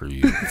sucker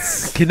you.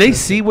 Can they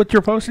see what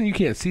you're posting? You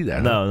can't see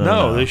that. No, huh?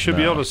 No, they should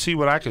be able to see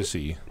what I can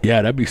see.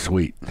 Yeah, that'd be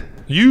sweet.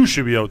 You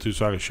should be able to,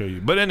 so I can show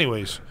you. But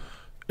anyways,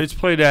 it's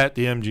played at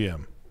the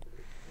MGM.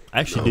 I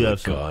actually Oh do my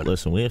have some. God.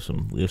 Listen, we have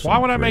some. Why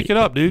would I make it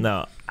up, dude?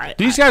 No,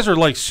 These guys are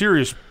like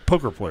serious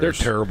poker players. They're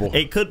terrible.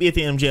 It could be at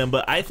the MGM,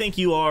 but I think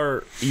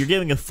you're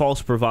giving a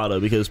false bravado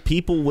because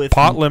people with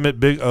Pot limit,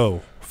 Big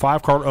O,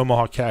 5-card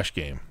Omaha cash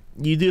game.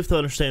 you do have to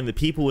understand that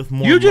people with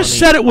more. You just money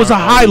said it was a are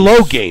high-low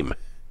always- game.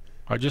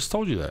 I just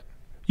told you that.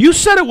 You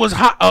said it was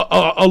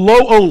a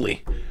low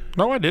only.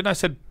 No, I didn't. I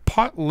said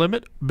pot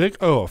limit, Big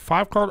O,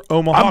 5-card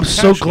Omaha. I'm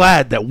so cash game.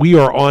 glad that we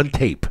are on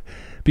tape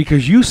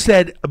because you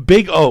said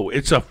Big O.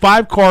 It's a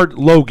 5-card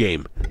low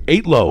game.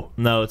 8 low.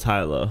 No, it's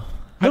high low.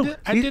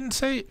 I didn't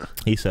say.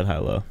 He said high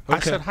low. I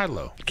said high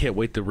low. Can't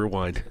wait to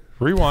rewind.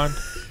 Rewind.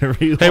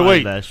 Rewind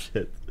wait. that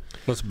shit.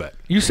 Let's bet.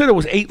 You said it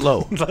was 8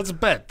 low. Let's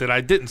bet that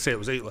I didn't say it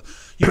was 8 low.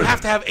 You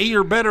have to have 8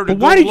 or better to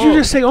But why go did you low.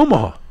 just say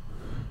Omaha?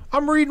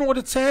 I'm reading what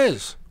it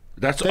says.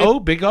 That's O,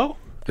 Big O?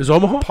 Is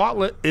Omaha?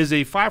 Potlet is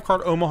a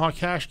 5-card Omaha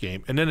cash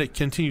game, and then it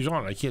continues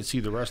on. I can't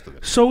see the rest of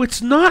it. So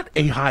it's not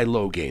a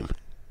high-low game.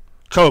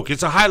 Coke,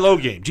 it's a high-low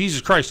game.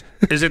 Jesus Christ.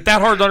 Is it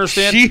that hard to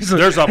understand? Jesus.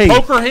 There's a Hey,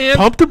 poker hand.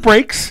 Pump the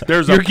brakes.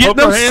 There's You're a getting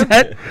poker hand.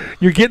 upset.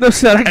 You're getting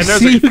upset. I can And there's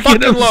see a you getting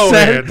fucking low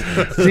upset.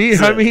 hand. See,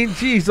 I mean,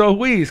 geez,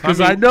 Louise, because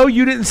I I mean- know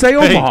you didn't say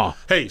Hey, Omaha.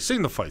 hey,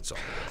 sing the fight song.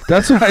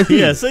 That's what I mean.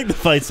 Yeah, sing the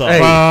fight song. Hey.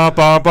 Ba,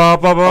 ba, ba,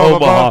 ba, ba,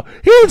 Omaha. ba.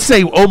 He didn't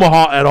say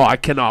Omaha at all. I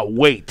cannot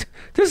wait.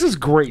 This is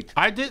great.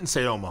 I didn't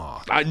say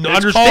Omaha. I It's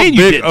understand called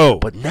you Big did, O.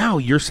 but now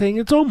you're saying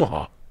it's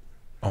Omaha.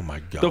 Oh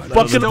my God. The That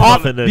fucking doesn't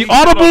aud- make the sense.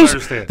 I don't audibles,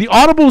 understand. the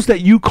audibles that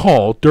you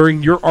call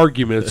during your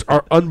arguments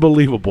are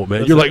unbelievable,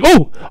 man. You're like,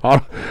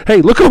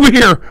 hey, look over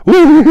here.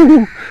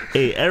 Woo.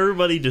 Hey,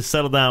 everybody just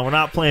settle down. We're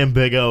not playing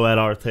Big O at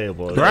our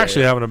table. They're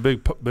actually having a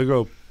Big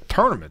O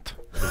tournament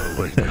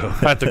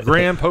at the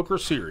Grand Poker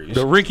Series.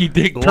 The Rinky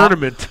Dink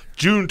tournament.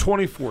 June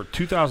 24th,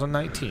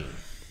 2019.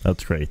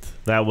 That's great.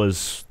 That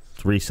was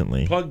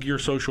recently. Plug your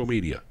social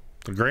media.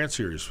 The Grand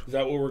Series. Is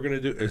that what we're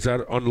going to do? Is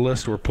that on the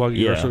list? We're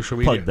plugging our social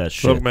media? Plug that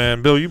shit. Look,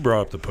 man, Bill, you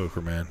brought up the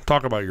poker, man.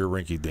 Talk about your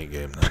rinky-dink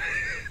game now.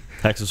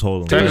 Texas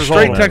Hold'em. Texas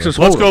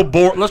Let's Hold'em.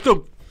 go. Let's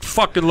go.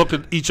 Fucking look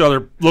at each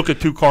other. Look at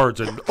 2 cards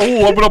and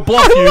I'm gonna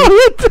bluff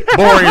you.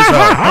 Boring as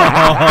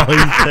hell. Oh,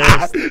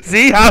 he's pissed.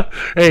 See how?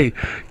 Hey,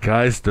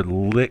 guys, the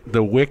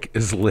wick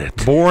is lit.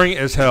 Boring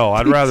as hell.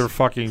 I'd rather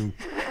fucking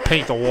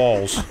paint the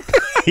walls.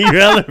 He'd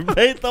rather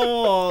paint the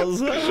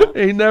walls.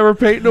 Ain't never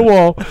painting the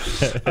wall.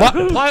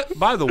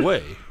 By the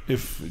way,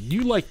 if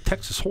you like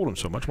Texas Hold'em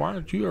so much, why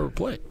don't you ever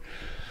play?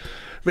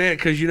 Man,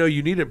 because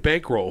you need a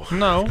bankroll.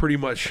 No. Pretty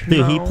much.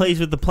 Dude, he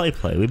plays with the play.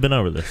 We've been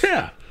over this.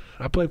 Yeah,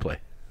 I play.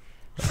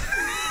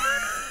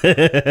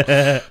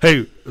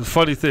 Hey, the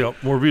funny thing,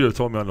 Morbido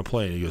told me on the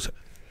plane, he goes,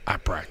 I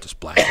practice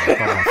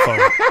blackjack on my phone.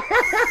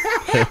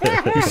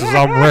 He says,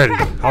 I'm ready.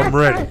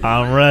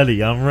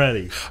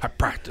 I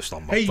practiced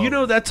on my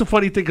phone. That's a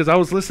funny thing because I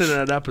was listening to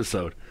that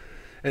episode,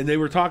 and they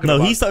were talking about...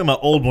 No, he's talking about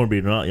old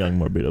Morbido, not young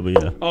Morbido, but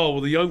yeah. Oh, well,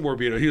 the young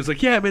Morbido. He was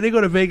like, yeah, man, they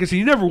go to Vegas, and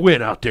you never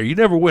win out there. You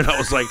never win. I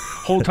was like,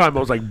 whole time, I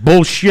was like,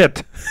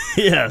 bullshit.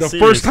 Yeah, The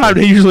first time,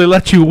 they usually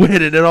let you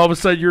win, and then all of a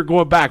sudden, you're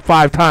going back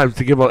 5 times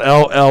to give an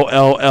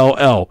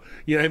L.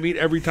 You know what I mean?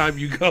 Every time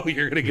you go,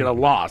 you're going to get a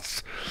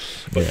loss.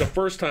 But the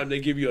first time, they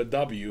give you a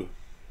W.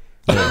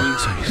 At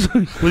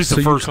least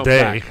the first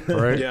day,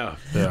 right? Yeah.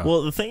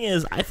 Well, the thing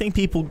is, I think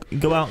people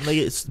go out and they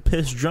get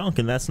pissed drunk,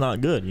 and that's not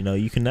good.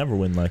 You can never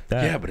win like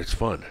that. Yeah, but it's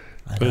fun.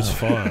 It's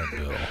fun,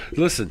 Bill.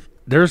 Listen,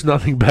 there's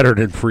nothing better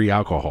than free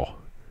alcohol.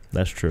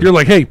 That's true. You're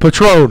like, hey,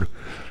 Patron.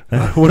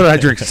 What did I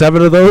drink?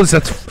 7 of those?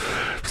 That's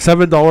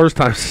 $7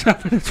 times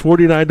 7. It's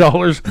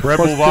 $49. Red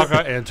Bull vodka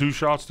and 2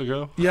 shots to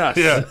go? Yes.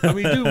 Yeah. I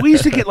mean, dude, we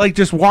used to get like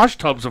just wash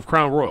tubs of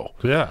Crown Royal.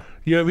 Yeah.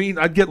 You know what I mean?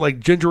 I'd get like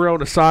ginger ale on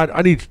the side.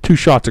 I need 2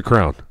 shots of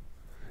Crown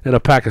and a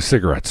pack of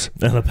cigarettes.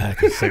 And a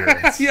pack of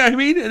cigarettes. Yeah, I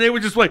mean, and they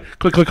would just like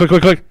click, click, click,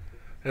 click, click,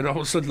 and all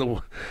of a sudden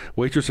the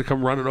waitress would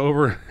come running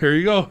over. Here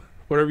you go,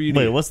 whatever you need.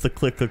 Wait, what's the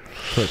click, click,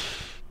 click?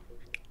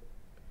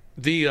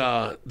 The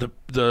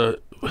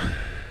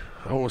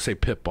I don't want to say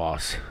pit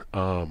boss.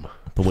 The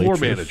Floor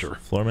waitress? manager.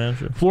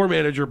 Floor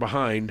manager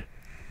behind.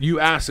 You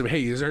ask him,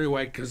 hey, is there any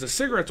way? Because the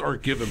cigarettes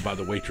aren't given by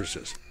the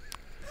waitresses.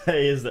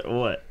 Hey, is that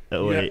what?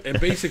 Oh, wait. And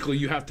basically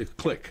you have to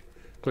click,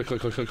 click,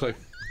 click, click, click, click.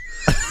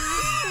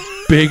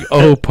 Big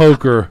O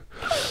poker.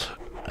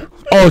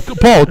 Oh,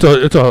 Paul,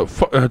 it's a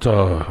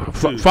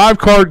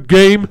 5-card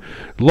game.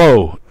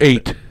 Low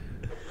 8.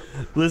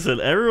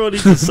 Listen, everyone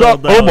needs to sell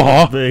not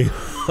Omaha. Big.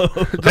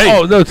 Hey.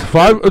 Oh no, it's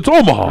 5. It's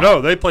Omaha.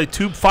 No, they play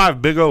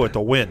 2-5 Big O at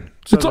the win.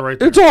 It's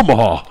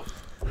Omaha.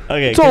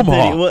 Okay, It's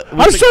Omaha. What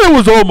I said it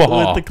was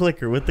Omaha. With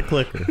the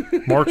clicker.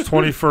 March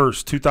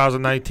 21st,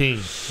 2019.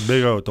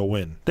 Big O at the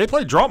win. They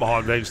play Drama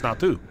in Vegas now,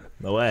 too.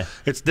 No way.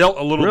 It's dealt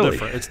a little Really?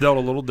 different. It's dealt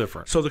a little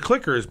different. So the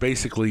clicker is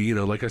basically,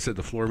 like I said,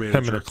 the floor manager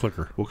 10-minute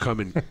clicker. will come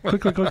in, click,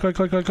 click, click, click,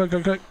 click, click, click,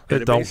 click, click. It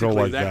And don't go basically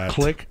like that.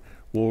 Click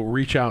will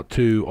reach out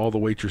to all the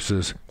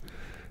waitresses,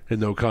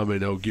 and they'll come and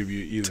they'll give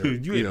you either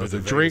Dude, you ain't been the to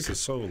drink Vegas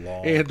so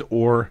long. and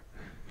or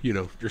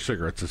your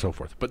cigarettes and so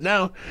forth. But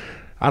now,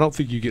 I don't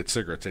think you get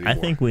cigarettes anymore. I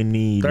think we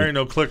need. There ain't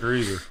no clicker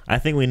either. I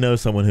think we know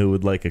someone who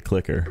would like a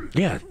clicker.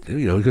 Yeah,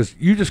 because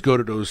you just go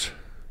to those.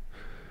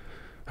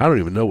 I don't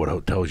even know what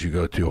hotels you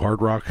go to.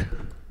 Hard Rock.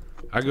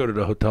 I go to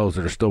the hotels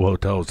that are still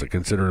hotels that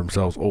consider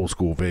themselves old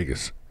school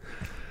Vegas.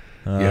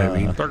 Yeah, I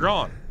mean, They're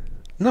gone.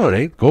 no, it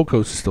ain't. Gold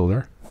Coast is still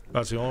there.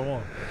 That's the only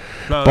one.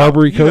 No,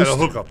 Barbary you Coast? got a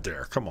hook up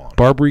there. Come on.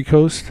 Barbary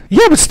Coast.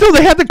 Yeah, but still,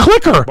 they had the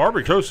clicker.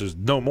 Barbary Coast is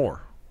no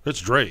more. It's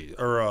Dre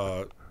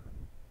or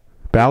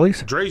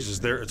Bally's. Dre's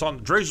is there. It's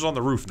on. Dre's is on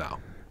the roof now.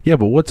 Yeah,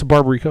 but what's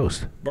Barbary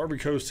Coast? Barbary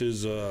Coast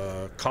is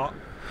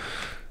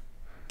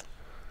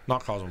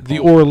not Cosmopolitan. The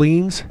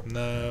Orleans.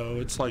 No,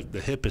 it's like the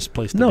hippest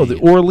place to No, be.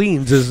 the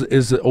Orleans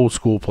is the old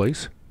school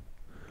place.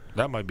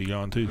 That might be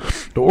gone too.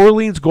 The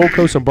Orleans, Gold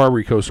Coast, and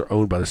Barbary Coast are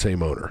owned by the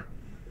same owner.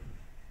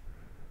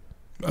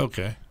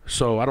 Okay.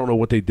 So I don't know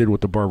what they did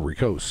with the Barbary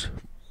Coast.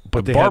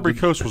 But The Barbary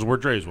Coast was where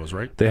Dre's was,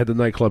 right? They had the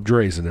nightclub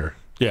Dre's in there.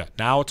 Yeah.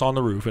 Now it's on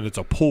the roof and it's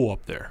a pool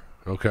up there.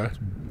 Okay.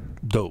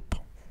 Dope.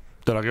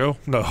 Did I go?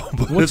 No.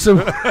 What's the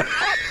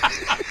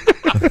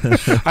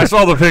I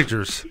saw the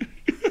pictures.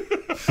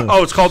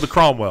 Oh, it's called the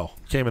Cromwell.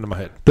 Came into my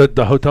head.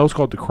 the hotel's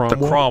called the The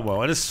Cromwell?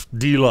 Cromwell, and it's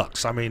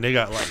deluxe. I mean, they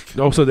got like.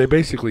 Oh, so they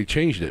basically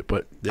changed it,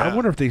 but I Yeah.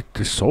 wonder if they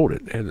just sold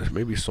it. And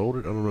maybe sold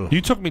it. I don't know.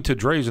 You took me to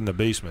Dre's in the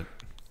basement,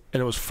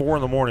 and it was 4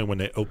 a.m. when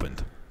they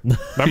opened.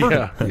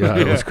 Remember? Yeah,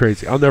 it was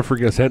crazy. I'll never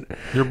forget.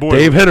 Your boy.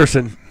 Dave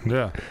Henderson,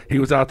 Yeah. he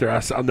was out there.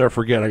 I'll never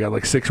forget. I got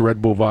like 6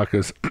 Red Bull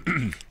vodkas.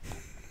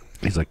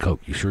 He's like,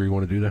 Coke, you sure you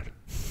want to do that?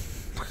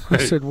 I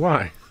said,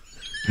 why?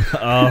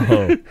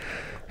 Oh.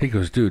 He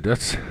goes, dude,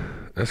 that's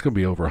going to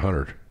be over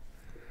 100.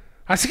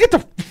 I said, get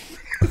the...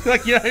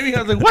 like, yeah, I mean,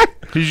 I was like, what?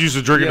 He's used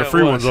to drinking Yeah, the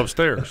free it ones was.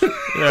 upstairs.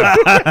 Yeah.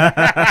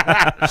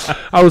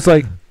 I was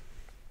like,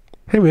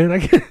 hey, man, I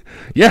get...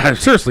 Yeah,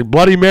 seriously,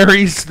 Bloody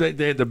Marys.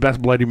 They had the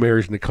best Bloody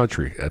Marys in the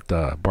country at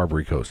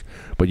Barbary Coast.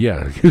 But,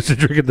 yeah, he used to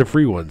drinking the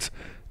free ones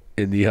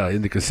in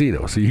the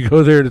casino. So you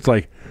go there, and it's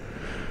like,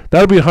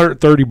 that'll be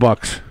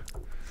 $130.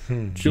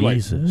 You're like,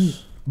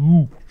 Jesus. you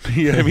know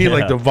what I mean?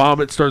 Like Yeah. the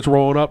vomit starts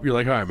rolling up. You're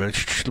like, all right, man,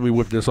 let me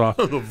whip this off.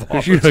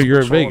 Because you know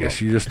you're in Vegas.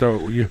 You just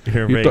throw you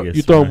You're in you Vegas,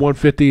 you throw them right.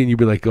 150 and you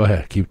be like, go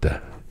ahead, keep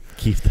that.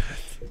 Keep that.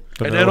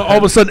 And then all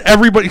of a sudden,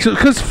 everybody, because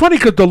it's funny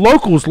because the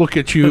locals look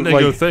at you And they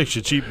like go, thanks,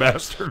 you cheap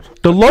bastard.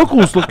 the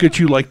locals look at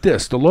you like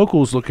this. The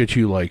locals look at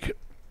you like,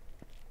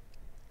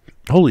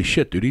 holy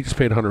shit, dude, he just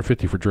paid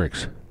 150 for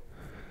drinks.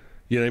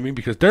 You know what I mean?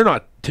 Because they're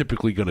not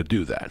typically going to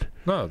do that.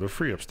 No, they're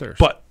free upstairs.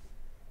 But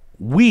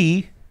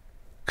we,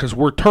 because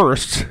we're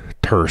tourists,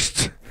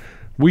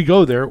 we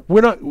go there.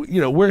 We're not,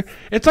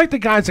 it's like the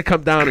guys that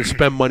come down and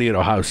spend money at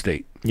Ohio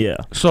State. Yeah.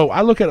 So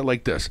I look at it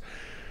like this.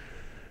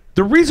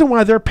 The reason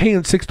why they're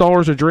paying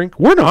 $6 a drink,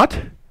 we're not.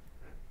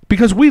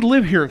 Because we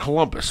live here in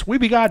Columbus. We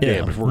be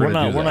goddamn if we're going to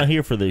do that. We're not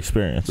here for the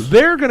experience.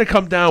 They're going to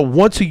come down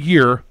once a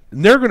year,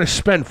 and they're going to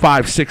spend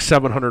 $500,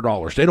 $600,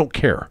 $700. They don't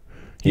care.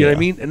 You know what I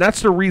mean? And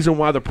that's the reason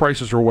why the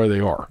prices are where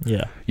they are.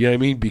 Yeah. You know what I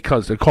mean?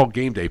 Because they're called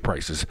game day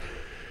prices.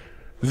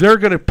 They're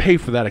going to pay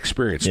for that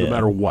experience no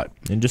matter what.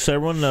 And just so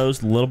everyone knows,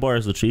 the Little Bar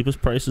is the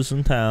cheapest prices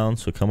in town,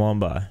 so come on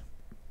by.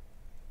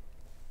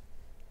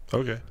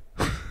 Okay.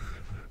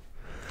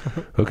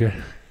 Okay.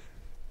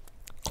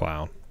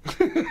 Clown.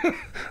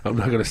 I'm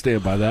not going to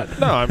stand by that.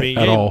 No, I mean,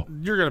 at all.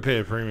 You're going to pay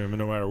a premium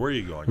no matter where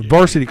you go.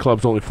 Varsity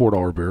Club's only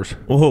 $4 beers.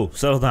 Whoa,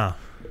 settle down.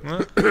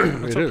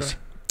 It is.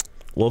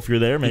 Well, if you're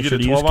there, make You sure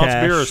get to a use 12-ounce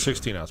cash. beer or a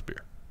 16-ounce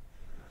beer?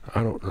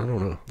 I don't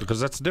know. Because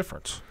that's the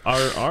difference.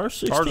 Our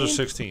 16? Ours are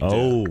 16.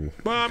 Oh. Yeah.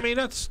 Well, I mean,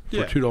 that's...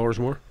 Yeah. For $2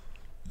 more?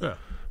 Yeah.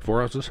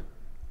 4 ounces?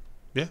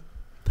 Yeah.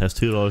 That's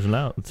 $2 an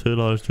ounce.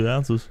 $2 2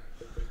 ounces.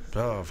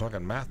 Oh,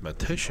 fucking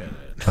mathematician.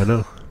 I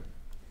know.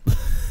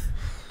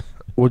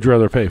 Would you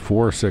rather pay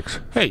 4 or 6?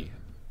 Hey,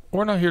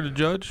 we're not here to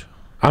judge.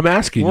 I'm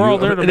asking We're all you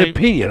there to an make-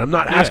 opinion. I'm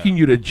not Yeah. asking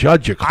you to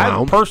judge a I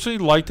clown. personally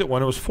liked it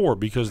when it was 4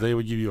 because they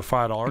would give you a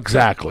 $5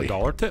 Exactly. tip,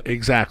 $1 tip.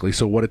 Exactly.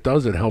 So what it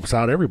does, it helps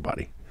out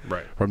everybody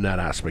Right. from that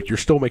aspect. You're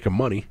still making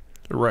money.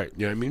 Right.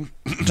 You know what I mean?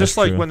 Just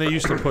like true. when they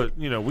used to put,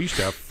 we used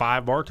to have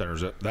 5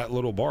 bartenders at that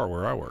little bar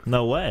where I work.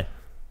 No way.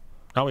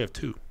 Now we have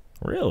 2.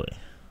 Really?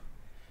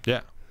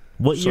 Yeah.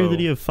 What year So- did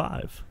you have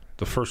 5?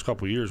 The first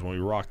couple of years when we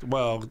rocked,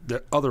 well,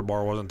 the other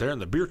bar wasn't there and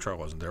the beer truck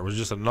wasn't there. It was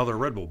just another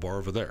Red Bull bar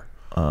over there.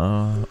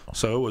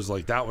 So it was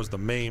like that was the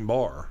main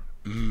bar.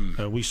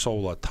 And we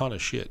sold a ton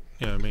of shit.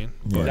 You know what I mean?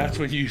 Yeah. That's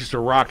when you used to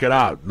rock it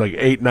out, like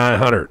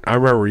 800-900. I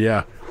remember,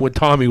 yeah, when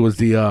Tommy was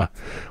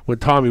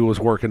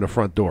working the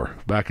front door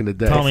back in the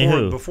day. Tommy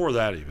who? Before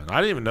that even. I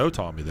didn't even know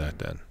Tommy that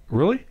then.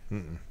 Really?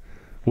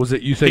 Was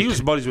it you think? He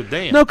was buddies with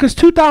Dan. No, because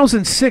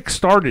 2006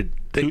 started.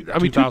 Two-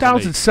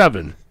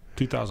 2007.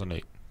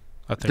 2008.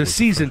 I think The was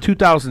season first.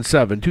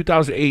 2007.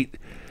 2008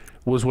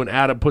 was when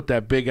Adam put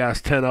that big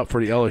ass tent up for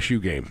the LSU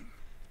game.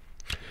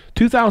 That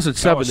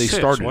 2007 was they 6,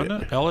 started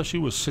wasn't it. LSU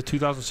was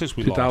 2006.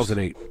 We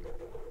 2008.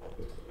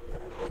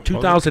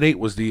 2008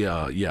 was the yeah.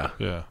 lost.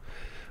 Yeah.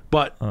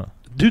 But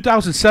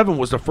 2007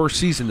 was the first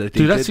season that they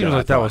Dude, that did seems I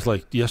like that thought. was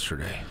like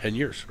yesterday. 10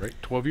 years, right?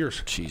 12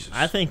 years. Jesus.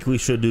 I think we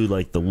should do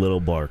like the Little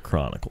Bar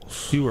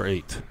Chronicles. You were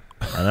 8.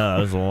 I know, that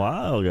was a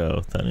while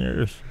ago. 10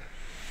 years.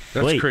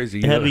 That's Wait, crazy.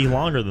 It had to be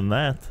longer than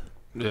that.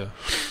 Yeah.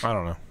 I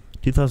don't know.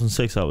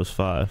 2006, I was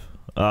 5.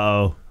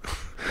 Oh.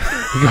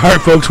 All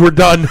right, folks, we're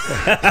done.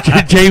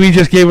 Jamie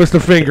just gave us the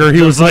finger.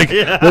 He was like,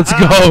 let's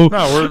go.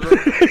 No,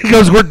 He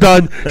goes, we're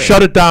done.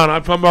 Shut it down.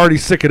 I'm already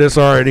sick of this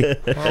already.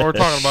 we're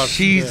talking about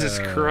Jesus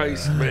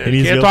Christ, man. And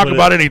he's Can't gonna talk put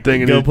about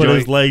anything in Go this put his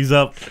joint. legs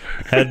up,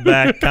 head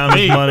back, count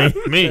his money.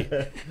 me.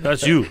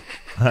 That's you.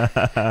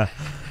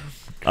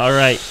 All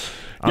right.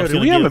 I'm Yo, just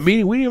did we gonna have a give-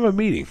 meeting? We didn't have a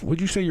meeting. What'd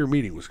you say your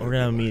meeting was We're going going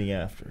to have a meeting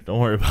after. Don't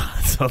worry about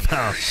it. So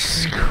now,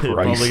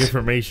 public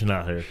information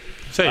out here.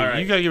 Say, All right.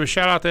 you got to give a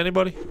shout out to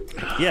anybody?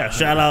 Yeah,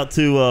 shout out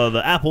to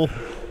the Apple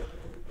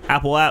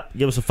app.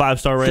 Give us a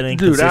 5-star rating.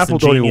 Dude, Consistent Apple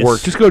don't even Genius.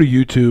 work. Just go to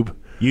YouTube.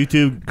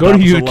 YouTube. Go to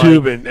drop us a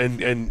YouTube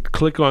like. and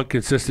click on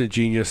Consistent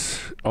Genius.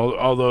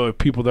 Although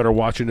people that are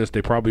watching this,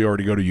 they probably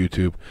already go to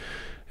YouTube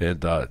and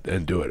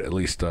do it. At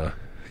least a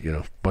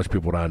bunch of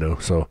people that I know.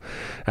 So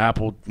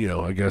Apple,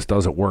 I guess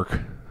doesn't work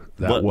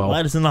that well.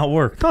 Why does it not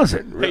work?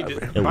 Doesn't. Hey,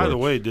 by the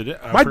works. way, did it?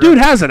 I My forgot- dude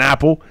has an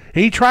Apple,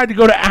 and he tried to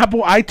go to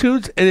Apple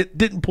iTunes, and it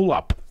didn't pull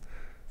up.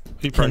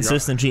 He probably got-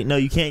 Consistent Genius. No,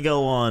 you can't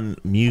go on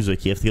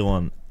music. You have to go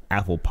on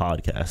Apple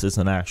Podcasts. It's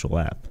an actual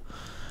app.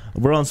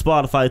 We're on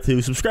Spotify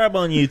too. Subscribe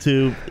on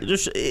YouTube.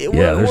 there's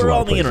We're a lot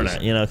on of the places.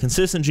 internet.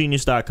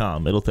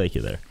 ConsistentGenius.com. It'll take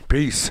you there.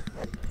 Peace.